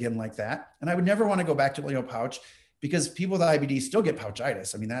voluntarily again like that. And I would never want to go back to ileal pouch, because people with IBD still get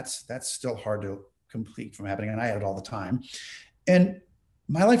pouchitis. I mean, that's still hard to complete from happening. And I had it all the time. And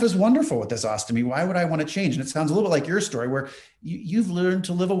my life is wonderful with this ostomy. Why would I want to change? And it sounds a little bit like your story where you've learned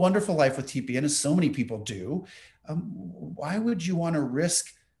to live a wonderful life with TPN, as so many people do. Why would you want to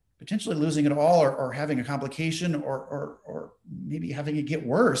risk potentially losing it all, or having a complication, or maybe having it get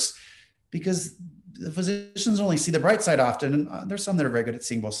worse? Because the physicians only see the bright side often. And there's some that are very good at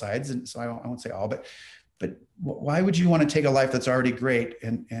seeing both sides. And so I won't say all, but why would you want to take a life that's already great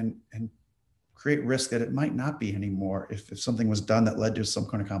and create risk that it might not be anymore if something was done that led to some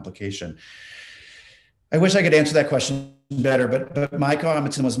kind of complication? I wish I could answer that question better, but my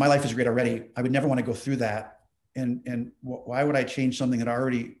comment was, my life is great already. I would never want to go through that. And why would I change something that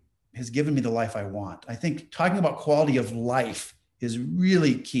already has given me the life I want? I think talking about quality of life is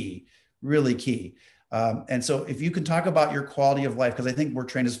really key, really key. And so if you can talk about your quality of life, because I think we're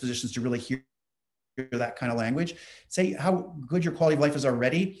trained as physicians to really hear that kind of language, say how good your quality of life is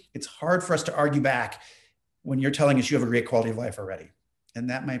already. It's hard for us to argue back when you're telling us you have a great quality of life already. And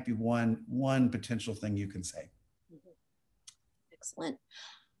that might be one potential thing you can say. Excellent.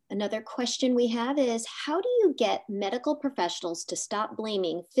 Another question we have is, how do you get medical professionals to stop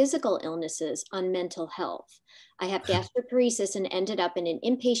blaming physical illnesses on mental health? I have gastroparesis and ended up in an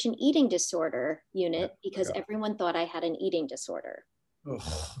inpatient eating disorder unit because everyone thought I had an eating disorder.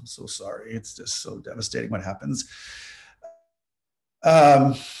 Oh, I'm so sorry. It's just so devastating what happens.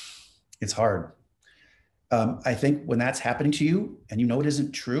 It's hard. I think when that's happening to you and you know it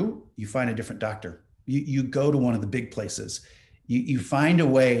isn't true, you find a different doctor. You go to one of the big places. You find a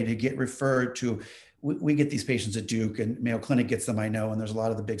way to get referred to. We get these patients at Duke, and Mayo Clinic gets them, I know, and there's a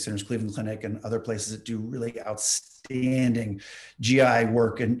lot of the big centers, Cleveland Clinic and other places that do really outstanding GI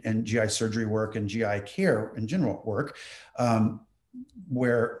work and GI surgery work and GI care in general work,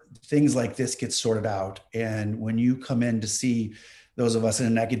 where things like this get sorted out. And when you come in to see those of us in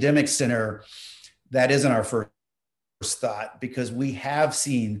an academic center, that isn't our first thought, because we have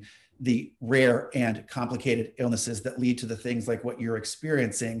seen the rare and complicated illnesses that lead to the things like what you're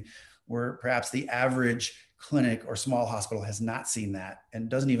experiencing, where perhaps the average clinic or small hospital has not seen that and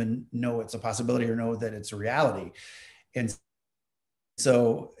doesn't even know it's a possibility or know that it's a reality. And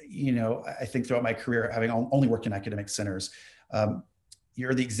so, I think throughout my career, having only worked in academic centers,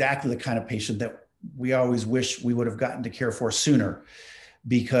 you're exactly the kind of patient that we always wish we would have gotten to care for sooner,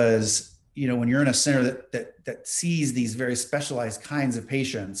 because when you're in a center that sees these very specialized kinds of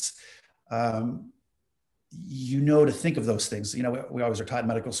patients, to think of those things. We always are taught in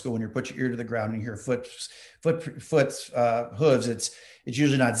medical school, when you put your ear to the ground and you hear hooves, it's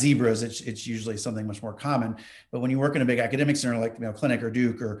usually not zebras. It's usually something much more common. But when you work in a big academic center like Mayo Clinic or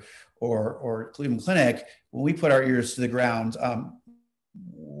Duke or Cleveland Clinic, when we put our ears to the ground,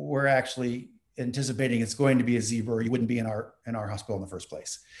 we're actually anticipating it's going to be a zebra, or you wouldn't be in our hospital in the first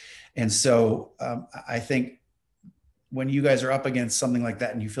place. And so I think when you guys are up against something like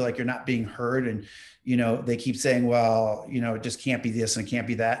that and you feel like you're not being heard, and they keep saying, well, it just can't be this and it can't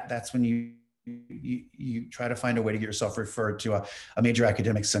be that, that's when you try to find a way to get yourself referred to a major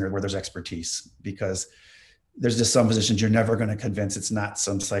academic center where there's expertise, because there's just some physicians you're never going to convince it's not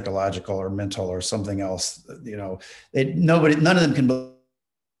some psychological or mental or something else. None of them can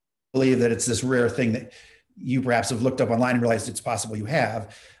believe that it's this rare thing that you perhaps have looked up online and realized it's possible you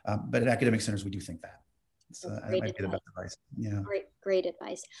have. But at academic centers, we do think that. So that might be the best advice. Yeah. Great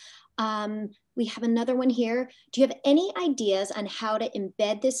advice. We have another one here. Do you have any ideas on how to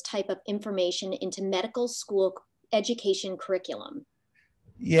embed this type of information into medical school education curriculum?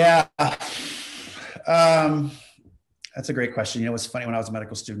 Yeah. That's a great question. It was funny, when I was a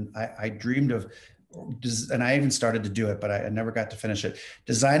medical student, I dreamed of, and I even started to do it, but I never got to finish it,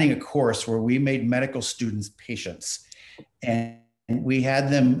 designing a course where we made medical students patients, and we had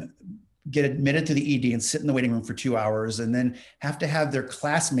them get admitted to the ED and sit in the waiting room for 2 hours, and then have to have their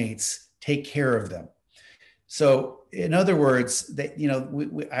classmates take care of them. So in other words,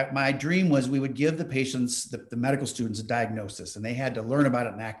 my dream was we would give the patients, the medical students, a diagnosis, and they had to learn about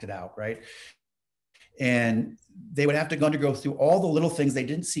it and act it out, right? And they would have to undergo through all the little things they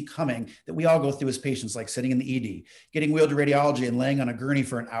didn't see coming that we all go through as patients, like sitting in the ED, getting wheeled to radiology and laying on a gurney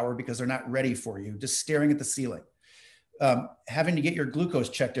for an hour because they're not ready for you, just staring at the ceiling, having to get your glucose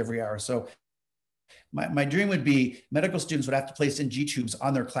checked every hour. So my dream would be medical students would have to place NG tubes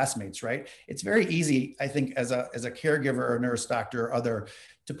on their classmates, right? It's very easy, I think, as a caregiver or a nurse doctor or other,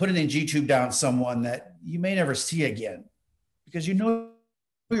 to put an NG tube down someone that you may never see again, because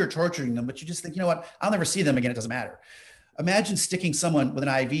you're torturing them, but you just think, what, I'll never see them again. It doesn't matter. Imagine sticking someone with an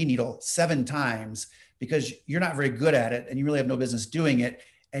IV needle 7 times because you're not very good at it and you really have no business doing it,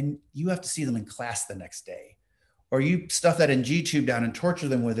 and you have to see them in class the next day. Or you stuff that NG tube down and torture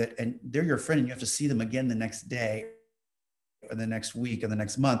them with it, and they're your friend and you have to see them again the next day. and the next week and the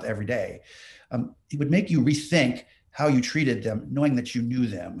next month, every day. It would make you rethink how you treated them, knowing that you knew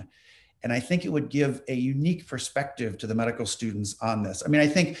them. And I think it would give a unique perspective to the medical students on this. I mean, I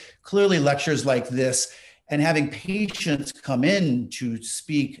think clearly lectures like this and having patients come in to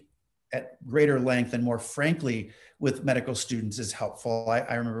speak at greater length and more frankly with medical students is helpful.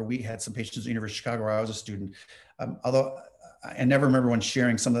 I remember we had some patients at the University of Chicago where I was a student, although I never remember one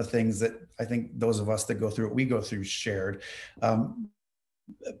sharing some of the things that I think those of us that go through what we go through shared.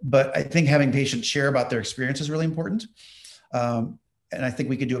 But I think having patients share about their experience is really important. And I think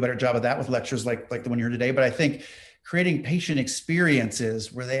we could do a better job of that with lectures like the one you're here today. But I think creating patient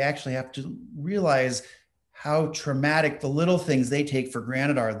experiences where they actually have to realize how traumatic the little things they take for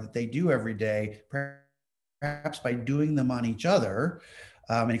granted are that they do every day, perhaps by doing them on each other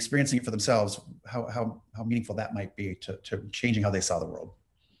and experiencing it for themselves, how meaningful that might be to changing how they saw the world.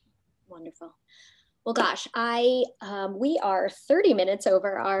 Wonderful. Well, gosh, we are 30 minutes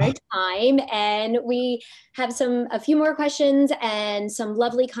over our time, and we have a few more questions and some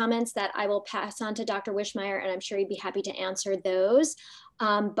lovely comments that I will pass on to Dr. Wischmeyer, and I'm sure he'd be happy to answer those.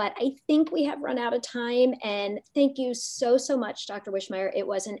 But I think we have run out of time, and thank you so much, Dr. Wischmeyer. It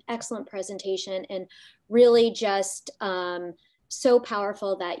was an excellent presentation and really just so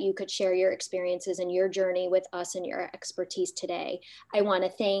powerful that you could share your experiences and your journey with us and your expertise today. I want to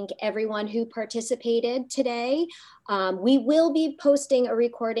thank everyone who participated today. We will be posting a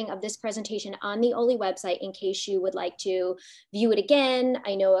recording of this presentation on the Oley website in case you would like to view it again.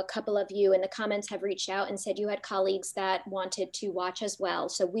 I know a couple of you in the comments have reached out and said you had colleagues that wanted to watch as well.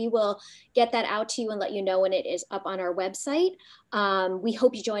 So we will get that out to you and let you know when it is up on our website. We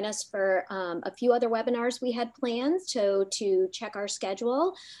hope you join us for a few other webinars we had planned. So to check our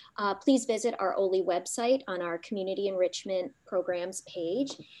schedule, please visit our Oley website on our Community Enrichment Programs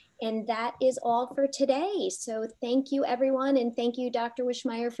page. And that is all for today. So thank you, everyone. And thank you, Dr.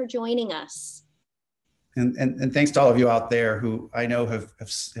 Wischmeyer, for joining us. And thanks to all of you out there who I know have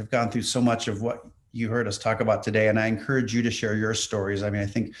gone through so much of what you heard us talk about today. And I encourage you to share your stories. I mean, I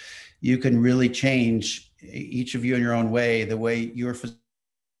think you can really change, each of you in your own way, the way your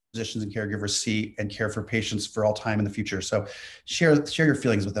physicians and caregivers see and care for patients for all time in the future. So share your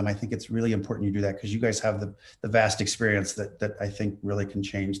feelings with them. I think it's really important you do that because you guys have the vast experience that I think really can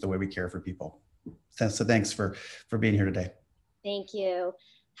change the way we care for people. So thanks for being here today. Thank you.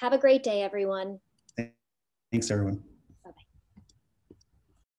 Have a great day, everyone. Thanks, everyone.